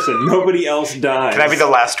the person, nobody else dies. Can I be the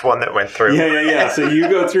last one that went through? Yeah. So you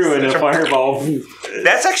go through and a fireball.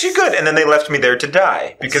 That's actually good. And then they left me there to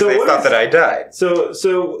die because they thought that I died. So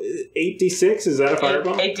 8d6, is that a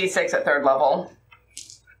fireball? 8d6 at 3rd level.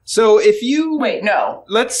 So if you... Wait, no.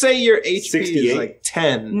 Let's say your HP 68? is like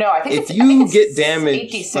 10. No, I think if you get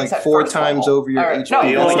damaged 86 like at 4 first times level. over your Or, HP... no,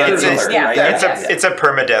 You only get it's 3rd, yeah, right? yeah, It's a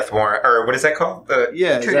permadeath warrant, or what is that called? is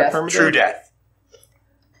True that death. permadeath? True death.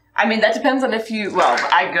 I mean, that depends on if you... Well,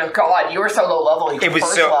 God, you were so low level. It was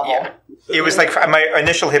so... level. Yeah. It was like my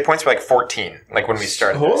initial hit points were like 14, like when we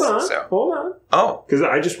started Hold this. on. Oh. Because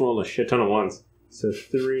I just rolled a shit ton of ones. So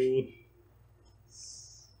 3,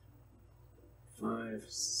 5,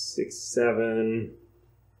 6, 7,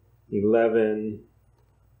 11,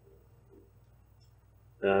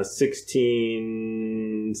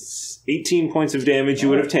 16, 18 points of damage you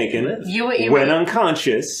would have taken. You when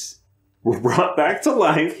unconscious, were brought back to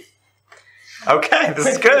life. Okay, this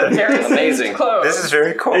is good. Amazing. This is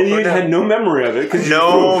very cool. And you had no memory of it.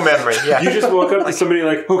 No memory, yeah. You just woke up to somebody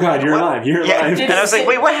like, oh God, you're alive. You're alive. And I was like,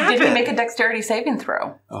 wait, what happened? Did he make a dexterity saving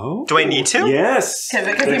throw? Oh. Do I need to? Yes. 'Cause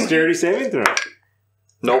Dexterity saving throw.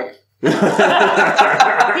 Nope. He might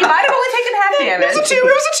have only taken half damage. It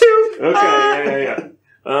was a 2. Okay, yeah.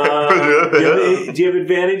 Do you have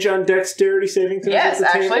advantage on dexterity saving throws? Yes, at the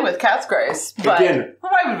actually, table? with Cat's Grace. But Again.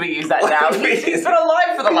 why would we use that now? He's been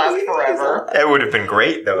alive for the last forever. It would have been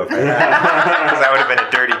great though if I had. Because that would have been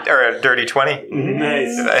a dirty 20.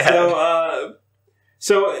 Nice.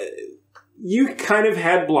 So you kind of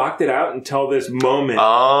had blocked it out until this moment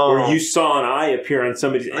where you saw an eye appear on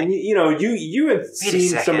somebody's, and you had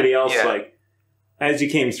seen somebody else like as you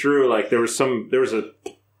came through. Like there was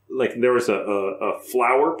a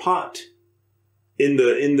flower pot in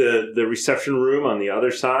the reception room on the other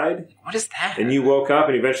side. What is that? And you woke up,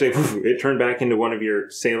 and eventually it turned back into one of your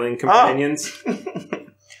sailing companions.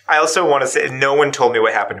 I also want to say, no one told me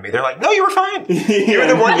what happened to me. They're like, no, you were fine. You were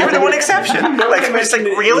the one exception. Like, I was like,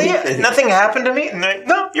 really? Nothing happened to me? And they're like,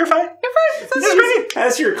 no, you're fine. You're fine. This is great.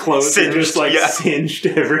 As your clothes are just like singed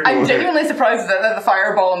everywhere. I'm genuinely surprised that the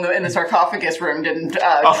fireball in the sarcophagus room didn't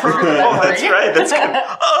trigger that. That's right. That's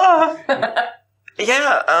good.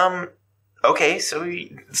 Yeah. Okay, so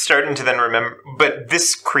we starting to then remember, but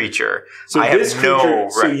this creature, so I this have creature,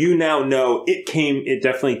 so right. you now know it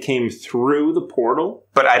definitely came through the portal.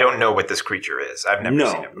 But I don't know what this creature is. I've never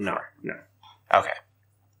seen it before. No. Okay.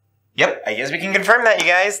 Yep, I guess we can confirm that, you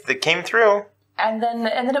guys. That came through. And then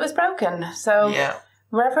it was broken. So yeah.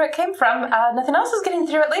 Wherever it came from, nothing else is getting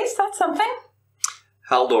through. At least that's something.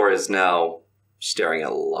 Haldor is now staring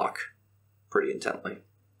at Locke pretty intently.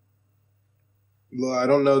 Well, I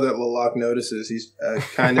don't know that Lalak notices. He's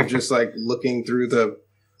kind of just like looking through the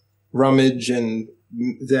rummage and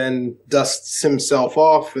then dusts himself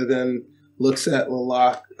off and then looks at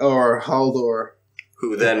Lalak or Haldor.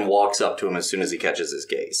 Who then walks up to him as soon as he catches his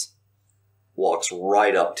gaze. Walks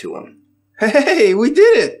right up to him. Hey, we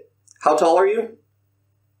did it! How tall are you?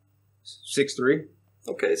 6'3".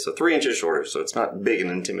 Okay, so 3 inches shorter, so it's not big and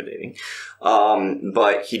intimidating.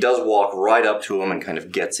 But he does walk right up to him and kind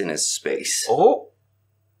of gets in his space. Oh.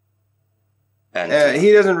 And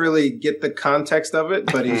he doesn't really get the context of it,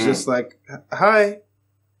 but he's just like, hi.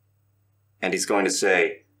 And he's going to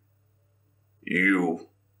say, you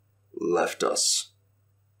left us.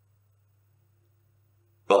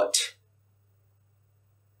 But,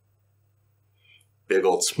 big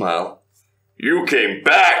old smile, you came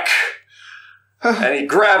back! And he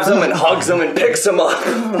grabs him and hugs him and picks him up.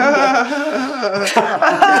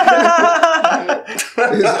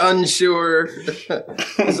 He's unsure.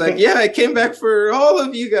 He's like, yeah, I came back for all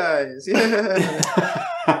of you guys. Yeah.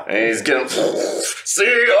 And he's getting,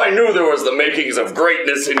 see, I knew there was the makings of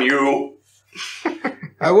greatness in you.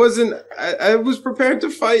 I was prepared to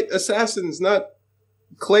fight assassins, not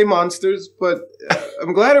clay monsters, but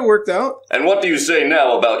I'm glad it worked out. And what do you say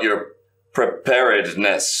now about your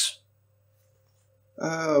preparedness?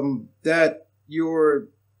 That your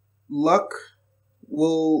luck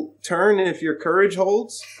will turn if your courage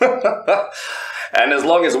holds. And as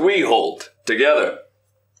long as we hold together.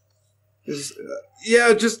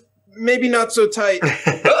 Yeah, just maybe not so tight.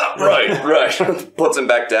 Right. Puts him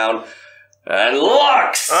back down. And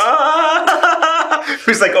Lux!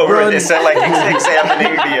 Who's like over this, like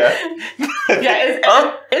examining the...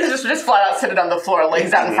 It's just flat out sitting on the floor,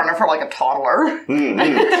 lays out in front of her like a toddler. He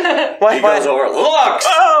goes over, Lux!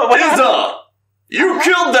 Isa! You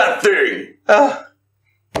killed that thing!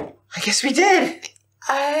 I guess we did.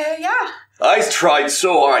 Yeah. I tried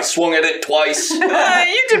so hard. I swung at it twice. You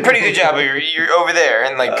did a pretty good job. You're over there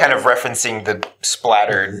and like kind of referencing the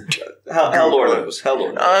splattered. Haldor knows.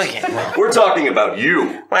 Okay. Well. We're talking about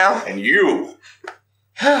you. Well. And you.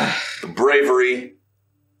 The bravery.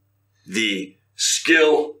 The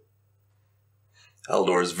skill.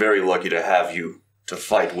 Haldor is very lucky to have you to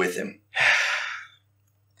fight with him.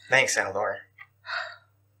 Thanks, Haldor.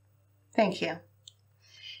 Thank you.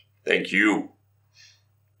 Thank you.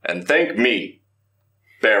 And thank me,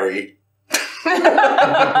 Barry. Good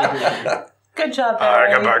job,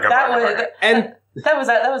 Barry. That was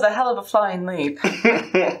a hell of a flying leap.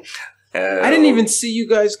 I didn't even see you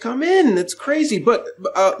guys come in. That's crazy. But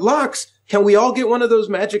Lux, can we all get one of those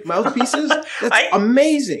magic mouthpieces? That's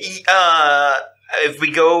amazing. If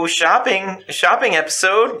we go shopping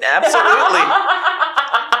episode, absolutely.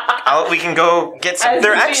 We can go get some.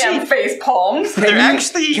 They're actually face palms.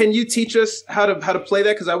 Can you teach us how to play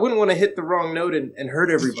that? Because I wouldn't want to hit the wrong note and hurt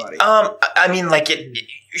everybody. I mean, like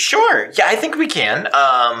sure. Yeah, I think we can.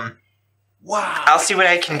 Wow. I'll see what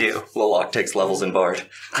I can do. Lilac takes levels in Bard.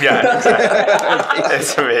 Yeah, exactly.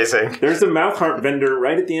 It's amazing. There's a mouth heart vendor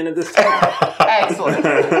right at the end of this time. Excellent.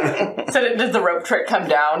 So does the rope trick come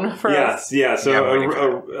down for us? Yeah. So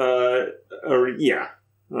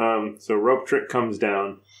so rope trick comes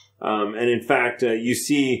down. And in fact, you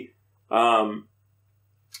see, let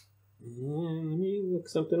me look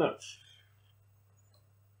something up.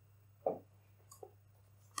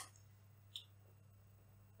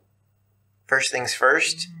 First things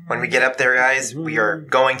first, when we get up there, guys, we are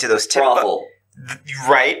going to those tip brothel.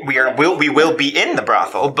 Right, we will be in the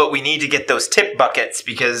brothel, but we need to get those tip buckets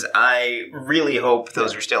because I really hope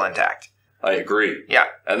those are still intact. I agree. Yeah.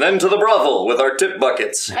 And then to the brothel with our tip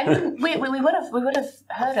buckets. I mean, we would have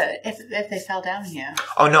heard it if they fell down here.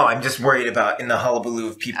 Oh no, I'm just worried about in the hullabaloo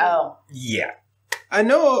of people. Oh. Yeah. I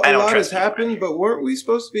know a lot has happened, but weren't we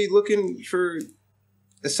supposed to be looking for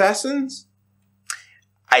assassins?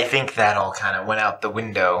 I think that all kind of went out the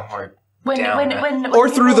window or or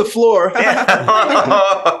through the floor. when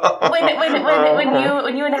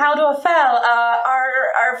you and Haldor fell,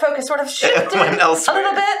 our focus sort of shifted a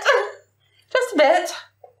little bit. Just a bit.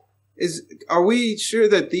 Are we sure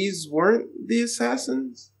that these weren't the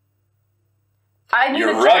assassins?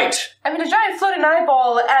 You're right. I mean, a giant floating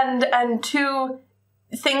eyeball and two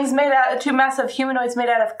massive humanoids made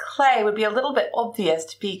out of clay would be a little bit obvious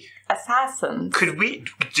to be assassins.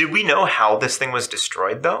 Did we know how this thing was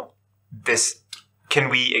destroyed, though? Can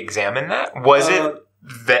we examine that? Was it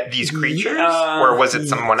these creatures, or was it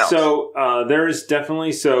someone else? So there is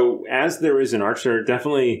definitely, as there is an arch, there are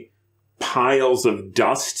definitely piles of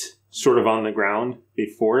dust sort of on the ground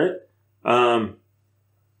before it.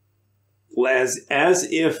 As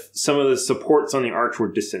if some of the supports on the arch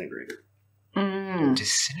were disintegrated.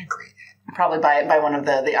 Disintegrated? Probably by one of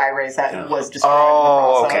the eye rays that was destroyed.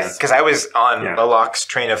 Oh, okay. Because I was on Liloc's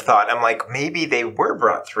train of thought. I'm like, maybe they were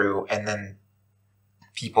brought through and then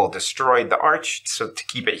people destroyed the arch to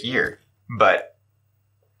keep it here. But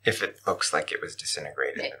if it looks like it was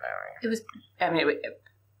disintegrated, it was. I mean,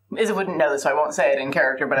 Izza wouldn't know this, so I won't say it in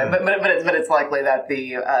character. But it's likely that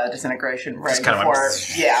the disintegration ray before.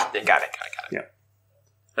 Yeah. Got it. Yeah.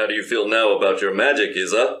 How do you feel now about your magic,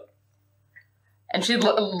 Izza? And she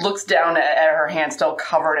looks down at her hand still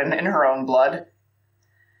covered in her own blood.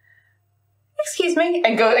 Excuse me,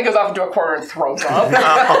 and goes off into a corner and throws up.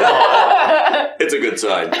 It's a good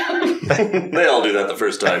sign. They all do that the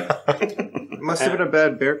first time. Must have been a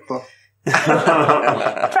bad bear claw.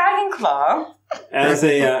 Dragon Claw. As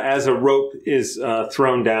a rope is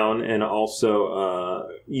thrown down, and also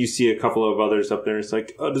you see a couple of others up there. It's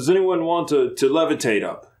like, does anyone want to levitate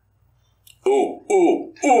up?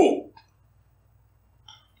 Ooh.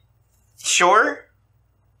 Sure.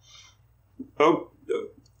 Oh,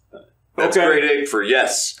 that's grade 8 for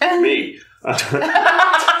yes, me.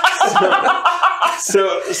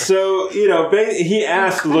 So he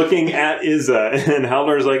asked, looking at Izza, and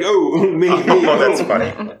Haldor's like, "Oh, me." Oh, that's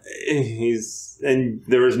funny. And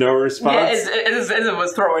there was no response. Yeah, Izza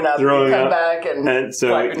was throwing up. Throwing come up. back and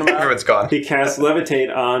so everyone's gone. He casts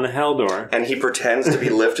levitate on Haldor, and he pretends to be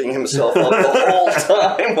lifting himself up the whole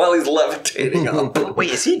time while he's levitating up. Wait,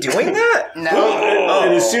 is he doing that? No.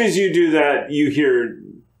 And as soon as you do that, you hear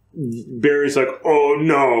Barry's like, "Oh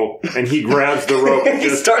no!" and he grabs the rope. He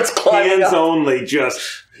starts climbing hands up. only, just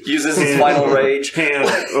uses his final rage, hand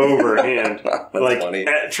over hand, like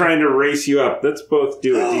trying to race you up. Let's both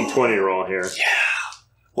do a D20 roll here. Yeah.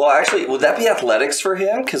 Well, actually, would that be athletics for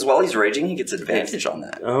him? Because while he's raging, he gets advantage on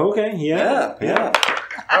that. Oh, okay, yeah.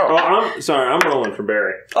 Oh, I'm sorry. I'm rolling for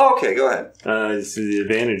Barry. Oh, okay, go ahead. This is the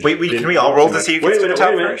advantage. Wait, can we all roll to see who gets to the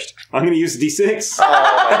top first? I'm going to use D6. Oh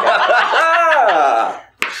my god.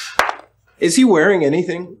 Is he wearing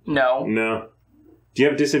anything? No. Do you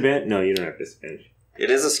have disadvantage? No, you don't have disadvantage. It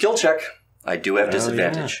is a skill check. I do have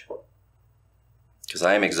disadvantage. Because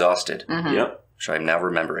I am exhausted. Mm-hmm. Yep. Which I am now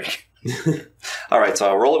remembering. Alright, so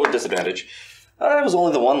I'll roll it with disadvantage. It was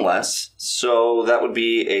only the one less. So that would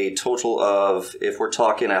be a total of, if we're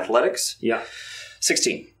talking athletics,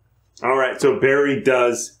 16. Alright, so Barry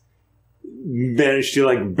does manage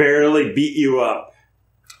to barely beat you up.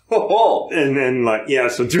 And then so I'm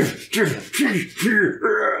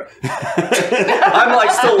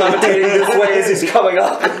still levitating this way as he's coming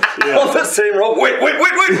up on the same rope. Wait.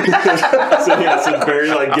 so Barry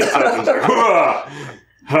gets up and is like,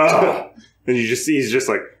 and he's just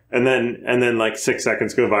like, and then 6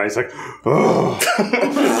 seconds go by. He's like, oh.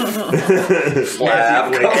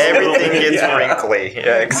 Everything gets wrinkly.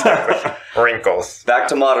 Yeah, exactly. Wrinkles. Back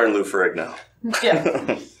to modern Lou Ferrigno.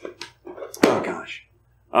 Yeah. Oh gosh.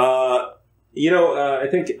 I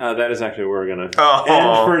think that is actually where we're going to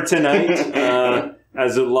end for tonight.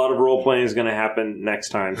 As a lot of role playing is going to happen next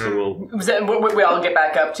time, so we all get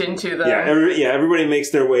back up into the everybody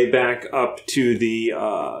makes their way back up to the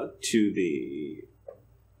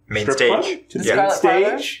main strip stage, club, to the main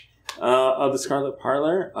stage of the Scarlet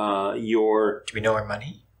Parlor. Do we know our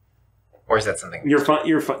money, or is that something you're fun?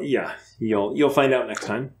 Yeah, you'll find out next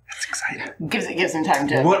time. That's exciting. Gives him time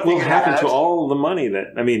to. What will happen to all the money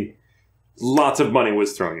that lots of money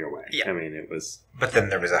was thrown your way. Yeah. It was. But then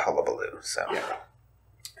there was a hullabaloo. So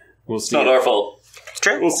we'll see. It's not our fault. It's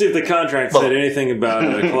true. We'll see if the contract said anything about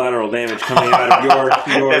collateral damage coming out of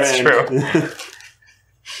your That's end. true.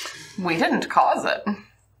 We didn't cause it.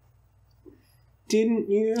 Didn't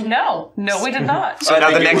you? No, we did not. So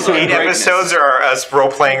now the next 8 episodes are us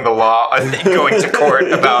role-playing the law and going to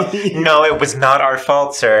court about, no, it was not our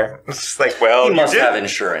fault, sir. It's just like, well, you must have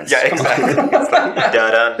insurance. Yeah, exactly.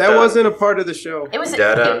 That wasn't a part of the show. It was.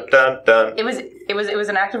 Dun. It was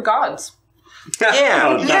an act of God's.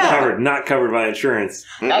 Yeah, not covered by insurance.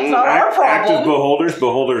 That's not our problem. Active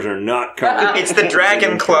beholders are not covered. It's the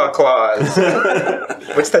dragon claw clause.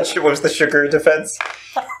 What was the sugar defense?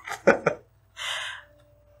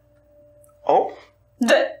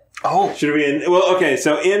 Should we in? Well, okay.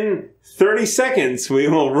 So in 30 seconds, we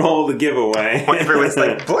will roll the giveaway. Everyone's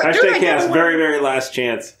like, hashtag cast, very, very last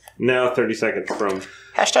chance. Now 30 seconds from.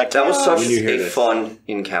 Hashtag that was such a fun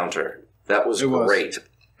encounter. That was great.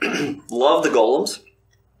 Love the golems.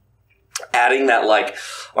 Adding that,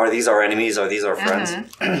 are these our enemies? Are these our friends?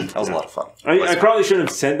 That was a lot of fun. I probably shouldn't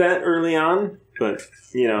have said that early on, but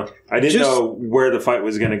I didn't know where the fight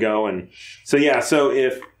was going to go, and so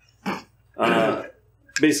if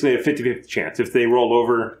basically a 50-50 chance. If they rolled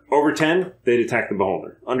over 10, they'd attack the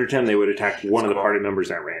beholder. Under 10, they would attack one of the party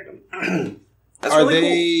members at random. Are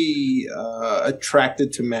they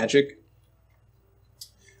attracted to magic?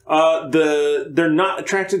 They're not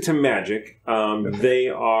attracted to magic. They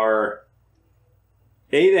are.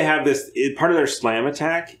 They have this. Part of their slam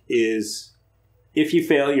attack is if you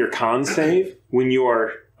fail your con save when you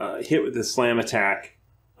are hit with the slam attack,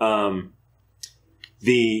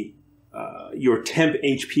 your temp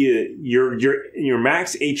HP, your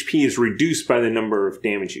max HP is reduced by the number of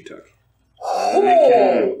damage you took. It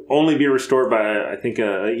can only be restored by, I think,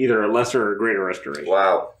 either a lesser or greater restoration.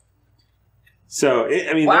 Wow. So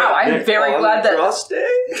I'm very glad that.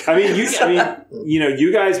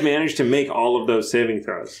 You guys managed to make all of those saving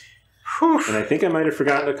throws, and I think I might have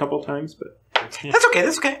forgotten a couple times, but that's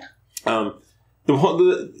okay. So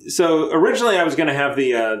originally I was going to have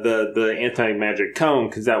the anti-magic cone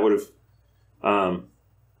because that would have,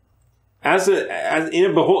 as in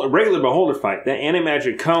a regular beholder fight, the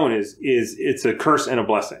anti-magic cone it's a curse and a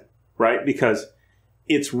blessing, right? Because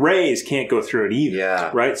its rays can't go through it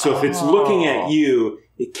either, right? So if it's looking at you,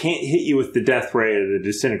 it can't hit you with the death ray or the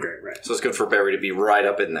disintegrate ray. So it's good for Barry to be right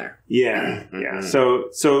up in there. Yeah, yeah. So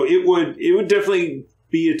it would definitely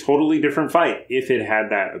be a totally different fight if it had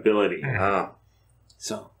that ability.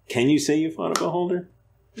 So can you say you fought a beholder?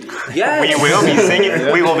 Yes.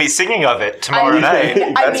 We will be singing of it tomorrow night.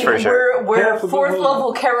 That's for sure. We're fourth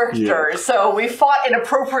level characters, so we fought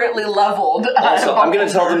inappropriately leveled. Also, I'm going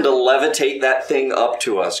to tell them to levitate that thing up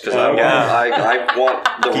to us because I want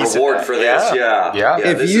the reward for this. Yeah.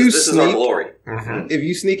 If this is our glory. If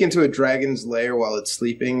you sneak into a dragon's lair while it's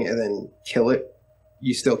sleeping and then kill it,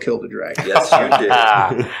 you still killed the dragon. Yes, you did.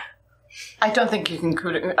 I don't think you can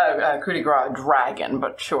coup de grace a dragon,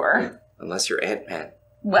 but sure. Unless you're Ant-Man.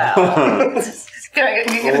 Well, you're going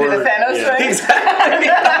to do the Thanos thing? Exactly.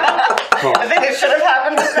 I think it should have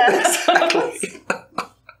happened with Thanos.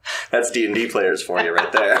 That's D&D players for you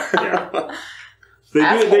right there.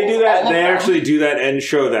 They do that. They actually do that and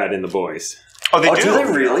show that in The Boys. Oh, they do? Do they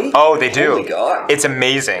really? Oh, they do. Holy God. It's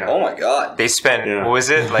amazing. Oh my God. They spent, what was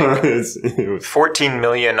it, like $14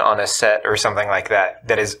 million on a set or something like that.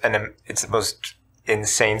 That is, it's the most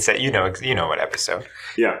insane set. You know what episode.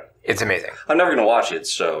 Yeah. It's amazing. I'm never going to watch it,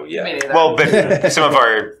 so yeah. Well, but some of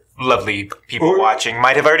our lovely people watching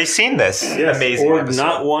might have already seen this amazing or episode.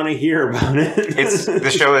 not want to hear about it.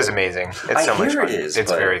 The show is amazing. It's so much fun. It's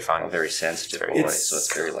very fun. I'm very sensitive boy, so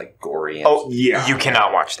it's very like gory. And you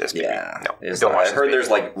cannot watch this. Baby. Yeah, no, don't watch. I heard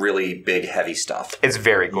there's like really big, heavy stuff. It's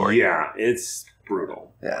very gory. Yeah, it's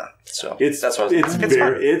brutal. Yeah, so that's what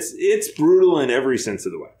it's brutal in every sense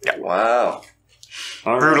of the way. Yeah. Wow,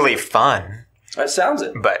 brutally fun. That sounds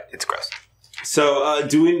it, but it's gross. So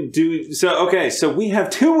so we have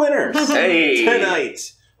two winners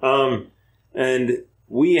tonight. And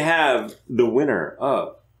we have the winner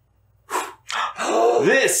of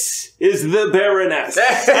This is the Baroness.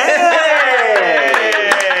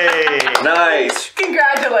 Nice.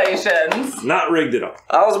 Congratulations. Not rigged at all.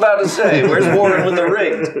 I was about to say, where's Warren with the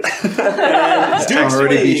rigged? Dukes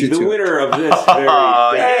Wing, the winner of this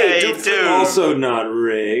very also not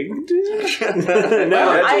rigged. I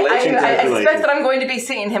expect that I'm going to be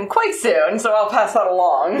seeing him quite soon, so I'll pass that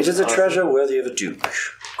along. It is a treasure worthy of a duke.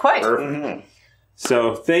 Quite. Mm-hmm.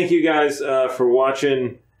 So thank you guys for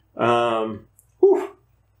watching. That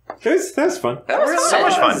was fun. That was so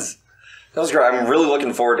much fun. That was great. I'm really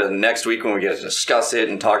looking forward to next week when we get to discuss it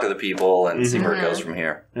and talk to the people and see where it goes from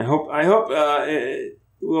here. I hope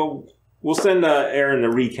we'll send Aaron the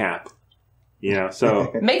recap.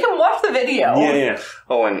 So make him watch the video. Yeah.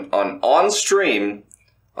 Oh, and on stream,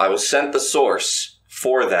 I was sent the source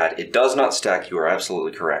for that. It does not stack. You are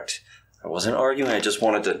absolutely correct. I wasn't arguing. I just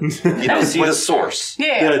wanted to, see the source.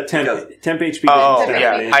 Yeah. The temp HP. Oh,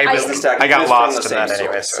 yeah. I got lost in that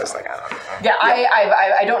anyway. So it's like, I don't know. Yeah,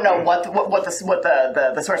 I don't know what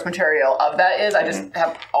the source material of that is. I just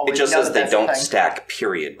have always. It just known says that they don't stack.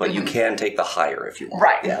 Period. But you can take the higher if you want.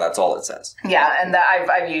 Right. Yeah, that's all it says. Yeah, and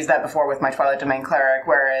I've used that before with my Twilight Domain cleric,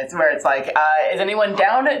 where it's like, is anyone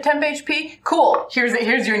down at temp HP? Cool.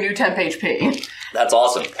 Here's your new temp HP. That's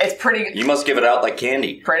awesome. It's pretty. You must give it out like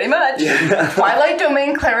candy. Pretty much. Twilight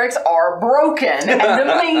Domain clerics are broken and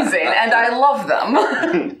amazing, and I love them.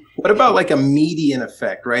 What about like a median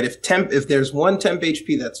effect, right? If there's one temp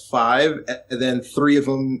HP that's 5, and then 3 of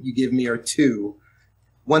them you give me are 2.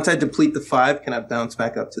 Once I deplete the 5, can I bounce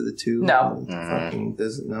back up to the 2? No. Fucking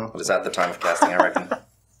doesn't know. It was at the time of casting, I reckon.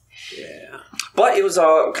 Yeah. But it was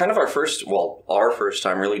kind of our first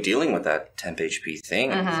time really dealing with that temp HP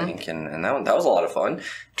thing, I think, and that was a lot of fun.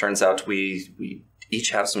 Turns out we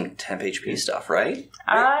each have some temp HP stuff, right?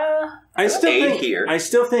 I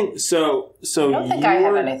still think so. I don't think I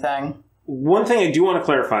have anything. One thing I do want to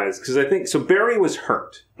clarify is because I think Barry was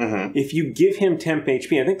hurt. Mm-hmm. If you give him temp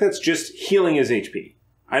HP, I think that's just healing his HP.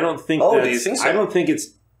 I don't think. Oh, do you think so? I don't think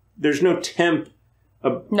it's. There's no temp.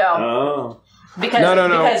 No. Oh. Because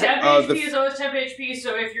temp HP is always temp HP,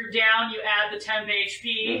 so if you're down, you add the temp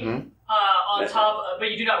HP on top, but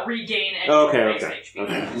you do not regain any HP.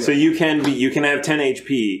 Okay. So you can have 10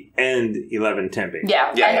 HP and 11 temp HP.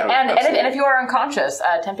 Yeah. And if you are unconscious,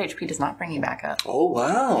 temp HP does not bring you back up. Oh,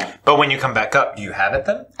 wow. But when you come back up, do you have it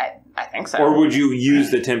then? I think so. Or would you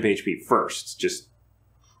use the temp HP first?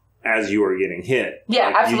 as you are getting hit. Yeah,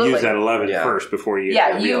 Like, absolutely. You use that 11 first before you.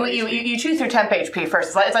 Yeah, you chew through temp HP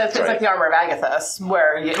first. It's like the armor of Agathos,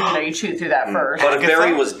 where you chew through that first. But if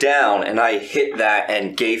Barry was down and I hit that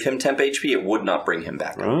and gave him temp HP, it would not bring him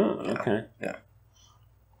back. Oh, okay. Yeah.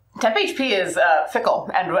 Temp HP is fickle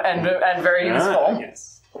and very useful.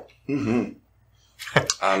 Yes. Mm-hmm.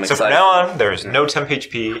 So from now on, there's no temp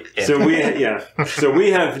HP. So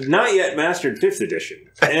we have not yet mastered 5th edition,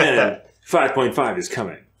 and 5.5 is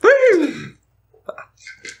coming.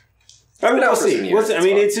 I mean, we'll see. I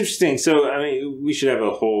mean, it's interesting. So, I mean, we should have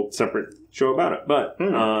a whole separate show about it. But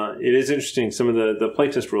it is interesting. Some of the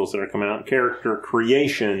playtest rules that are coming out, character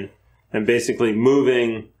creation, and basically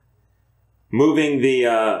moving the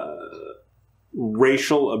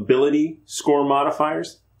racial ability score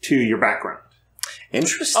modifiers to your background.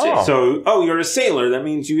 Interesting. So, you're a sailor. That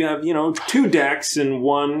means you have, 2 decks and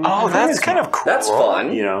 1. Oh, that's kind of cool. That's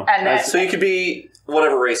fun. And so you could be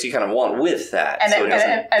whatever race you kind of want with that. And, so and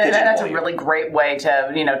that's a really great way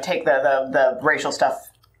to, take the racial stuff,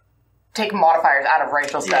 take modifiers out of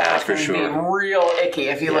racial stuff, Yeah, which for can sure. be real icky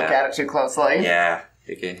if you look Yeah. at it too closely. Yeah.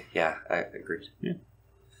 Okay. Yeah, I agree. Yeah.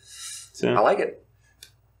 So. I like it.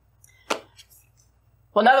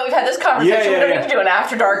 Well, now that we've had this conversation, we don't need to do an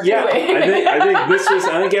After Dark, Yeah, do we? I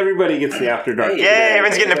think everybody gets the After Dark. Yay,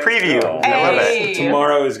 everyone's getting a preview. I love it.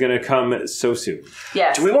 Tomorrow is going to come so soon.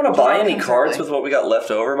 Yes. Do we want to buy any cards with what we got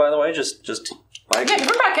left over, by the way? Just buy Yeah,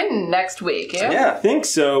 we're back in next week, I think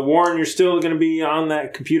so. Warren, you're still going to be on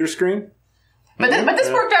that computer screen? But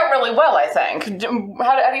this worked out really well, I think.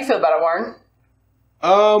 How do you feel about it, Warren?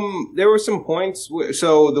 There were some points.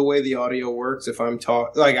 So the way the audio works, if I'm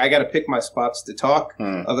I got to pick my spots to talk.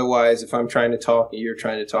 Otherwise, if I'm trying to talk and you're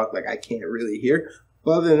trying to talk, I can't really hear.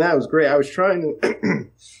 But other than that, it was great. I was trying to.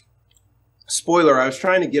 Spoiler: I was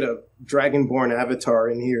trying to get a Dragonborn avatar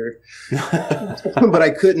in here, but I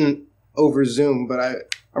couldn't over Zoom. But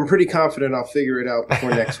I'm pretty confident I'll figure it out before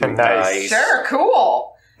next week. Nice. Sure, cool.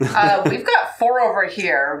 We've got 4 over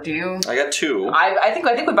here. Do you? I got 2. I think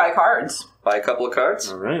we buy cards. Buy a couple of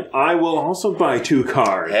cards. All right. I will also buy 2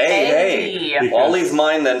 cards. Hey. Well, I'll leave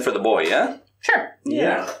mine then for the boy, yeah? Sure.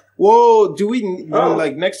 Yeah. Whoa, do we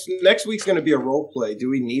next week's going to be a role play? Do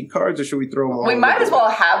we need cards or should we throw them all? We might as well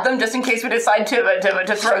have them just in case we decide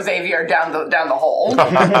to throw Xavier down the hole,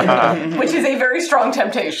 which is a very strong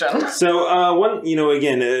temptation. So,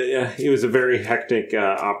 it was a very hectic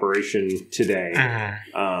operation today,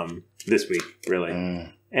 this week,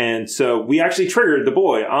 really. And so we actually triggered the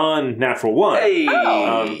boy on Natural 1.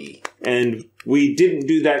 Hey! And we didn't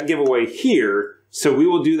do that giveaway here, so we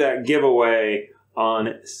will do that giveaway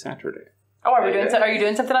on Saturday. Oh, are you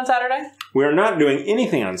doing something on Saturday? We are not doing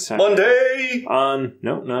anything on Saturday. Monday!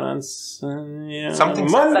 Not on Sunday.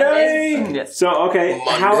 Something Monday! Yes. So, okay,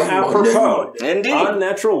 how apropos. Indeed. On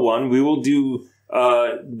Natural 1, we will do,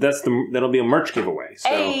 that'll be a merch giveaway. So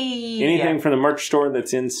anything from the merch store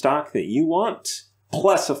that's in stock that you want,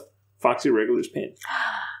 plus a Foxy Regulars pin.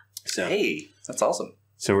 So, hey, that's awesome.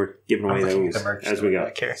 So we're giving away those as we go.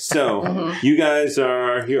 Okay. So you guys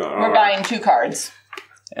are here. We're buying 2 cards.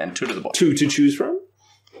 And 2 to the boy. 2 to choose from.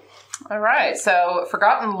 All right. So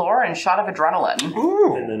Forgotten Lore and Shot of Adrenaline.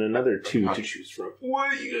 Ooh. And then another 2 to choose from.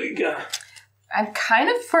 What do you got? I'm kind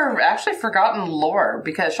of Forgotten Lore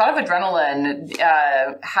because Shot of Adrenaline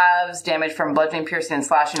halves damage from bludgeoning, piercing, and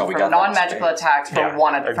slashing from non-magical attacks from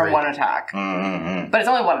one attack. But it's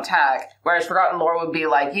only 1 attack. Whereas Forgotten Lore would be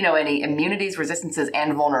any immunities, resistances,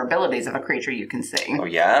 and vulnerabilities of a creature you can see. Oh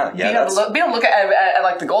yeah, yeah. Be able to look at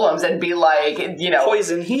like the golems and be like,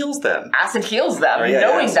 poison heals them. Acid heals them.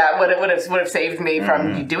 Knowing that would have saved me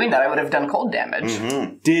from doing that. I would have done cold damage.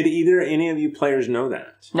 Did any of you players know that?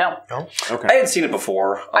 No. Okay. I had seen it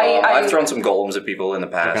before. I've thrown some golems at people in the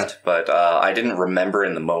past, but I didn't remember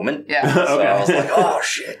in the moment. Yeah. So I was like, oh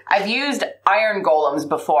shit. I've used iron golems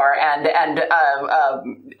before and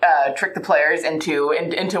tricked the players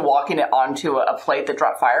into walking it onto a plate that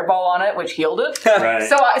dropped fireball on it, which healed it. Right.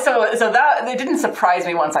 So that it didn't surprise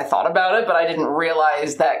me once I thought about it, but I didn't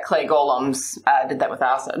realize that clay golems did that with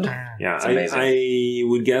acid. Yeah, I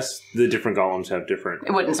would guess the different golems have different.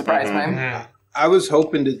 It wouldn't surprise me. I was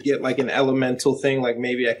hoping to get like an elemental thing, like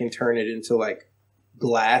maybe I can turn it into like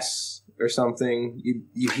glass or something.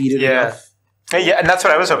 You heat it enough. Yeah, and that's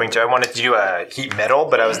what I was hoping to. I wanted to do a heat metal,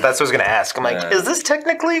 but that's what I was going to ask. I'm like, is this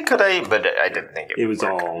technically? Could I? But I didn't think it was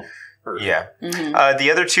all. Yeah. The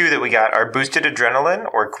other 2 that we got are boosted adrenaline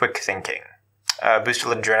or quick thinking. Boosted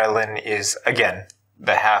adrenaline is again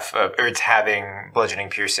the half of, or it's having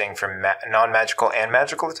bludgeoning, piercing from non-magical and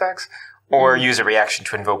magical attacks, Or use a reaction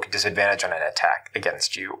to invoke a disadvantage on an attack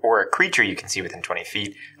against you, or a creature you can see within 20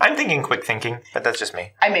 feet. I'm thinking quick thinking, but that's just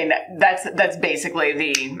me. I mean, that's basically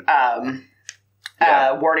the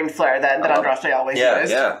warding flare that Andraste always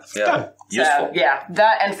used. Yeah. Useful. Yeah,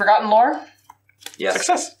 that and Forgotten Lore. Yes.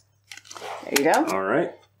 Success. There you go. All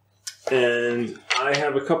right. And I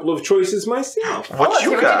have a couple of choices myself. What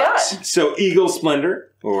you got? So, Eagle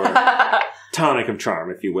Splendor, or Tonic of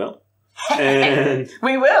Charm, if you will. And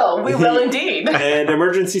we will indeed. And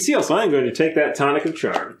Emergency Seal, so I'm going to take that Tonic of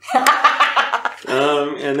Charm.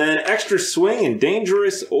 And then Extra Swing and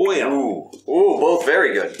Dangerous Oil. Ooh, both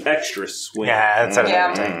very good. Extra Swing. Yeah, that's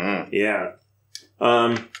everything. Yeah.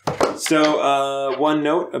 So, one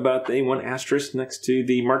note about the one asterisk next to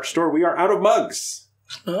the merch store. We are out of mugs.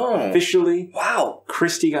 Oh. Officially. Wow.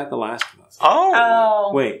 Christy got the last mug.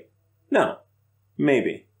 Oh. Wait. No.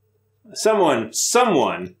 Maybe. Someone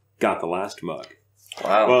got the last mug.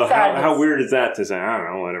 Wow. Well, how weird is that to say? I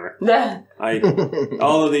don't know, whatever.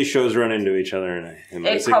 All of these shows run into each other, and I'm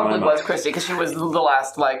it missing probably my was mug. Christy because she was the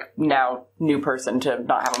last now new person to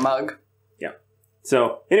not have a mug. Yeah.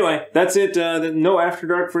 So anyway, that's it. No After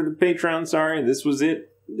Dark for the Patreon. Sorry, this was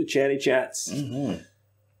it. The chatty chats. Mm-hmm.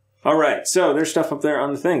 All right, so there's stuff up there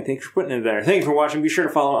on the thing. Thanks for putting it there. Thank you for watching. Be sure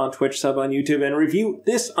to follow on Twitch, sub on YouTube, and review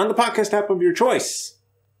this on the podcast app of your choice.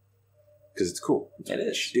 Because it's cool. It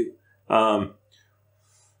is. Do.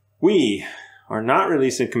 We are not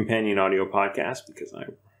releasing companion audio podcasts because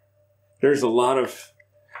there's a lot of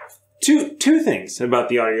two things about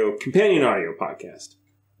the companion audio podcast.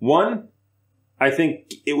 One, I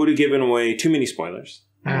think it would have given away too many spoilers.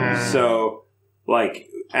 So,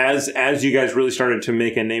 as you guys really started to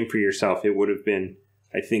make a name for yourself, it would have been,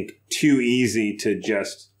 I think, too easy to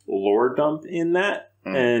just lore dump in that.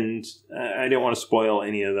 And I didn't want to spoil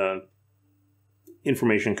any of the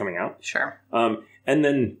information coming out. Sure. And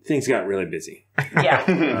then things got really busy.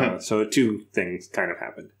 Yeah. So two things kind of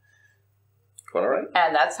happened. Quite all right.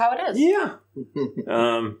 And that's how it is. Yeah.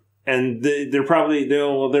 And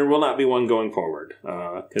there will not be one going forward.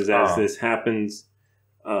 Because as this happens,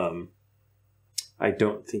 I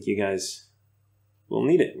don't think you guys will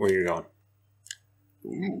need it where you're going.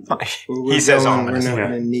 He says we're not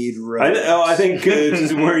going to need roads. I think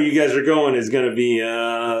where you guys are going is going to be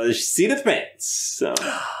seat of pants. So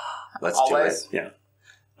let's Always. do it. Yeah.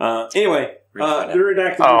 Anyway, the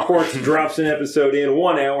Redacted Reports drops an episode in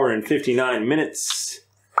 1 hour and 59 minutes.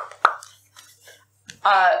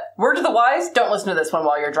 Word to the wise, don't listen to this one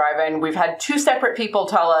while you're driving. We've had 2 separate people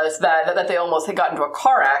tell us that they almost had gotten into a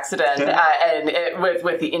car accident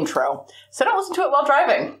with the intro. So don't listen to it while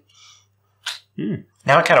driving.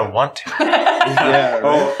 Now I kind of want to. Yeah.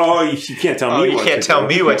 Right. You can't tell me. You can't tell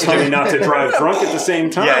me what to do. Tell me not to drive drunk at the same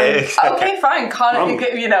time. Yeah. Exactly. Okay, fine.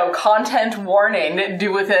 Content warning.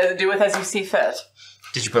 Do with as you see fit.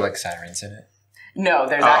 Did you put sirens in it? No,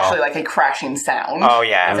 there's actually a crashing sound. Oh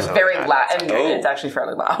yeah, it's very loud, and it's actually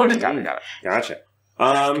fairly loud. Got it. Gotcha.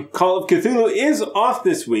 Call of Cthulhu is off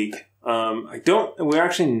this week. We're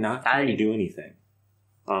actually not going to do anything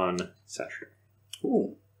on Saturday.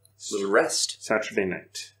 Ooh. Little rest. Saturday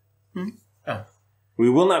night.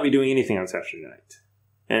 We will not be doing anything on Saturday night.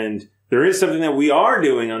 And there is something that we are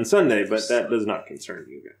doing on Sunday, but that does not concern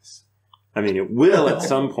you guys. I mean, it will at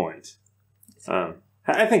some point. I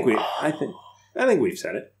think we've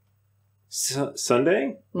said it.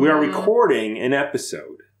 Sunday, we are recording an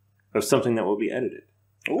episode of something that will be edited.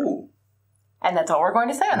 Ooh. And that's all we're going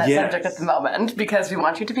to say on that subject at the moment, because we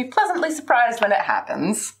want you to be pleasantly surprised when it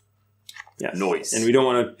happens. Yes. Noise. And we don't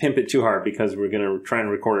want to pimp it too hard because we're going to try and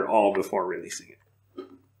record it all before releasing it.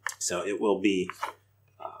 So it will be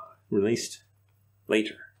released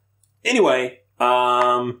later. Anyway,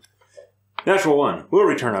 Natural One will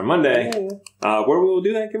return on Monday, where we will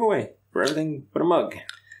do that giveaway for everything but a mug.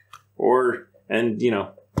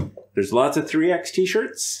 There's lots of 3X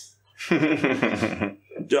t-shirts.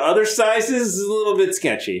 The other sizes is a little bit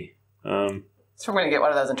sketchy. So we're going to get one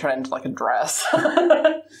of those and turn it into a dress.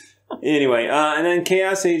 Anyway, and then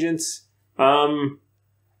Chaos Agents,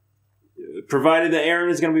 provided that Aaron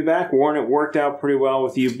is going to be back. Warren, it worked out pretty well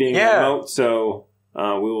with you being remote, so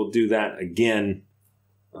we will do that again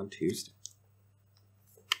on Tuesday.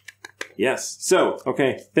 Yes. So,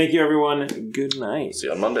 okay. Thank you, everyone. Good night. See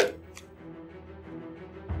you on Monday.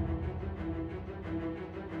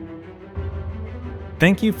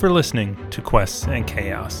 Thank you for listening to Quests and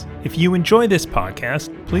Chaos. If you enjoy this podcast,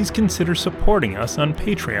 please consider supporting us on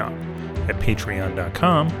Patreon at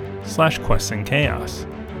patreon.com/questsandchaos.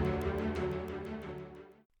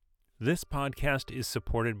 This podcast is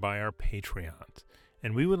supported by our Patreons,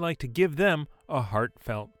 and we would like to give them a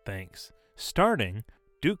heartfelt thanks, starting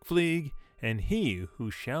Duke Fleeg, and he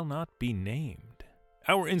who shall not be named.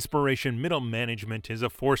 Our inspiration middle management is a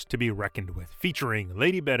force to be reckoned with, featuring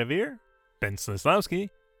Lady Bedivere, Ben Slislawski,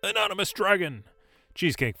 Anonymous Dragon,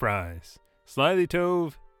 Cheesecake Fries, Slyly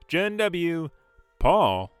Tove, Jen W.,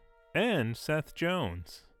 Paul, and Seth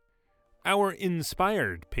Jones. Our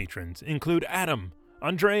inspired patrons include Adam,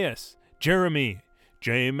 Andreas, Jeremy,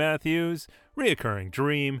 Jay Matthews, Reoccurring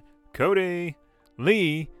Dream, Cody,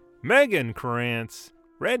 Lee, Megan Krantz,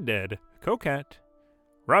 Red Dead, Coquette,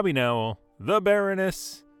 Robbie Nowell, The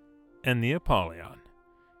Baroness, and the Apollyon.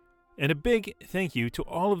 And a big thank you to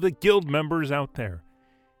all of the guild members out there.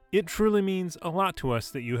 It truly means a lot to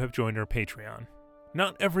us that you have joined our Patreon.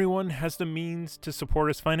 Not everyone has the means to support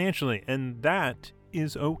us financially, and that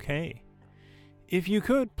is okay. If you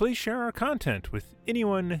could, please share our content with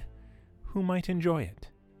anyone who might enjoy it.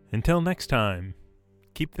 Until next time,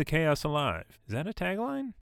 keep the chaos alive. Is that a tagline?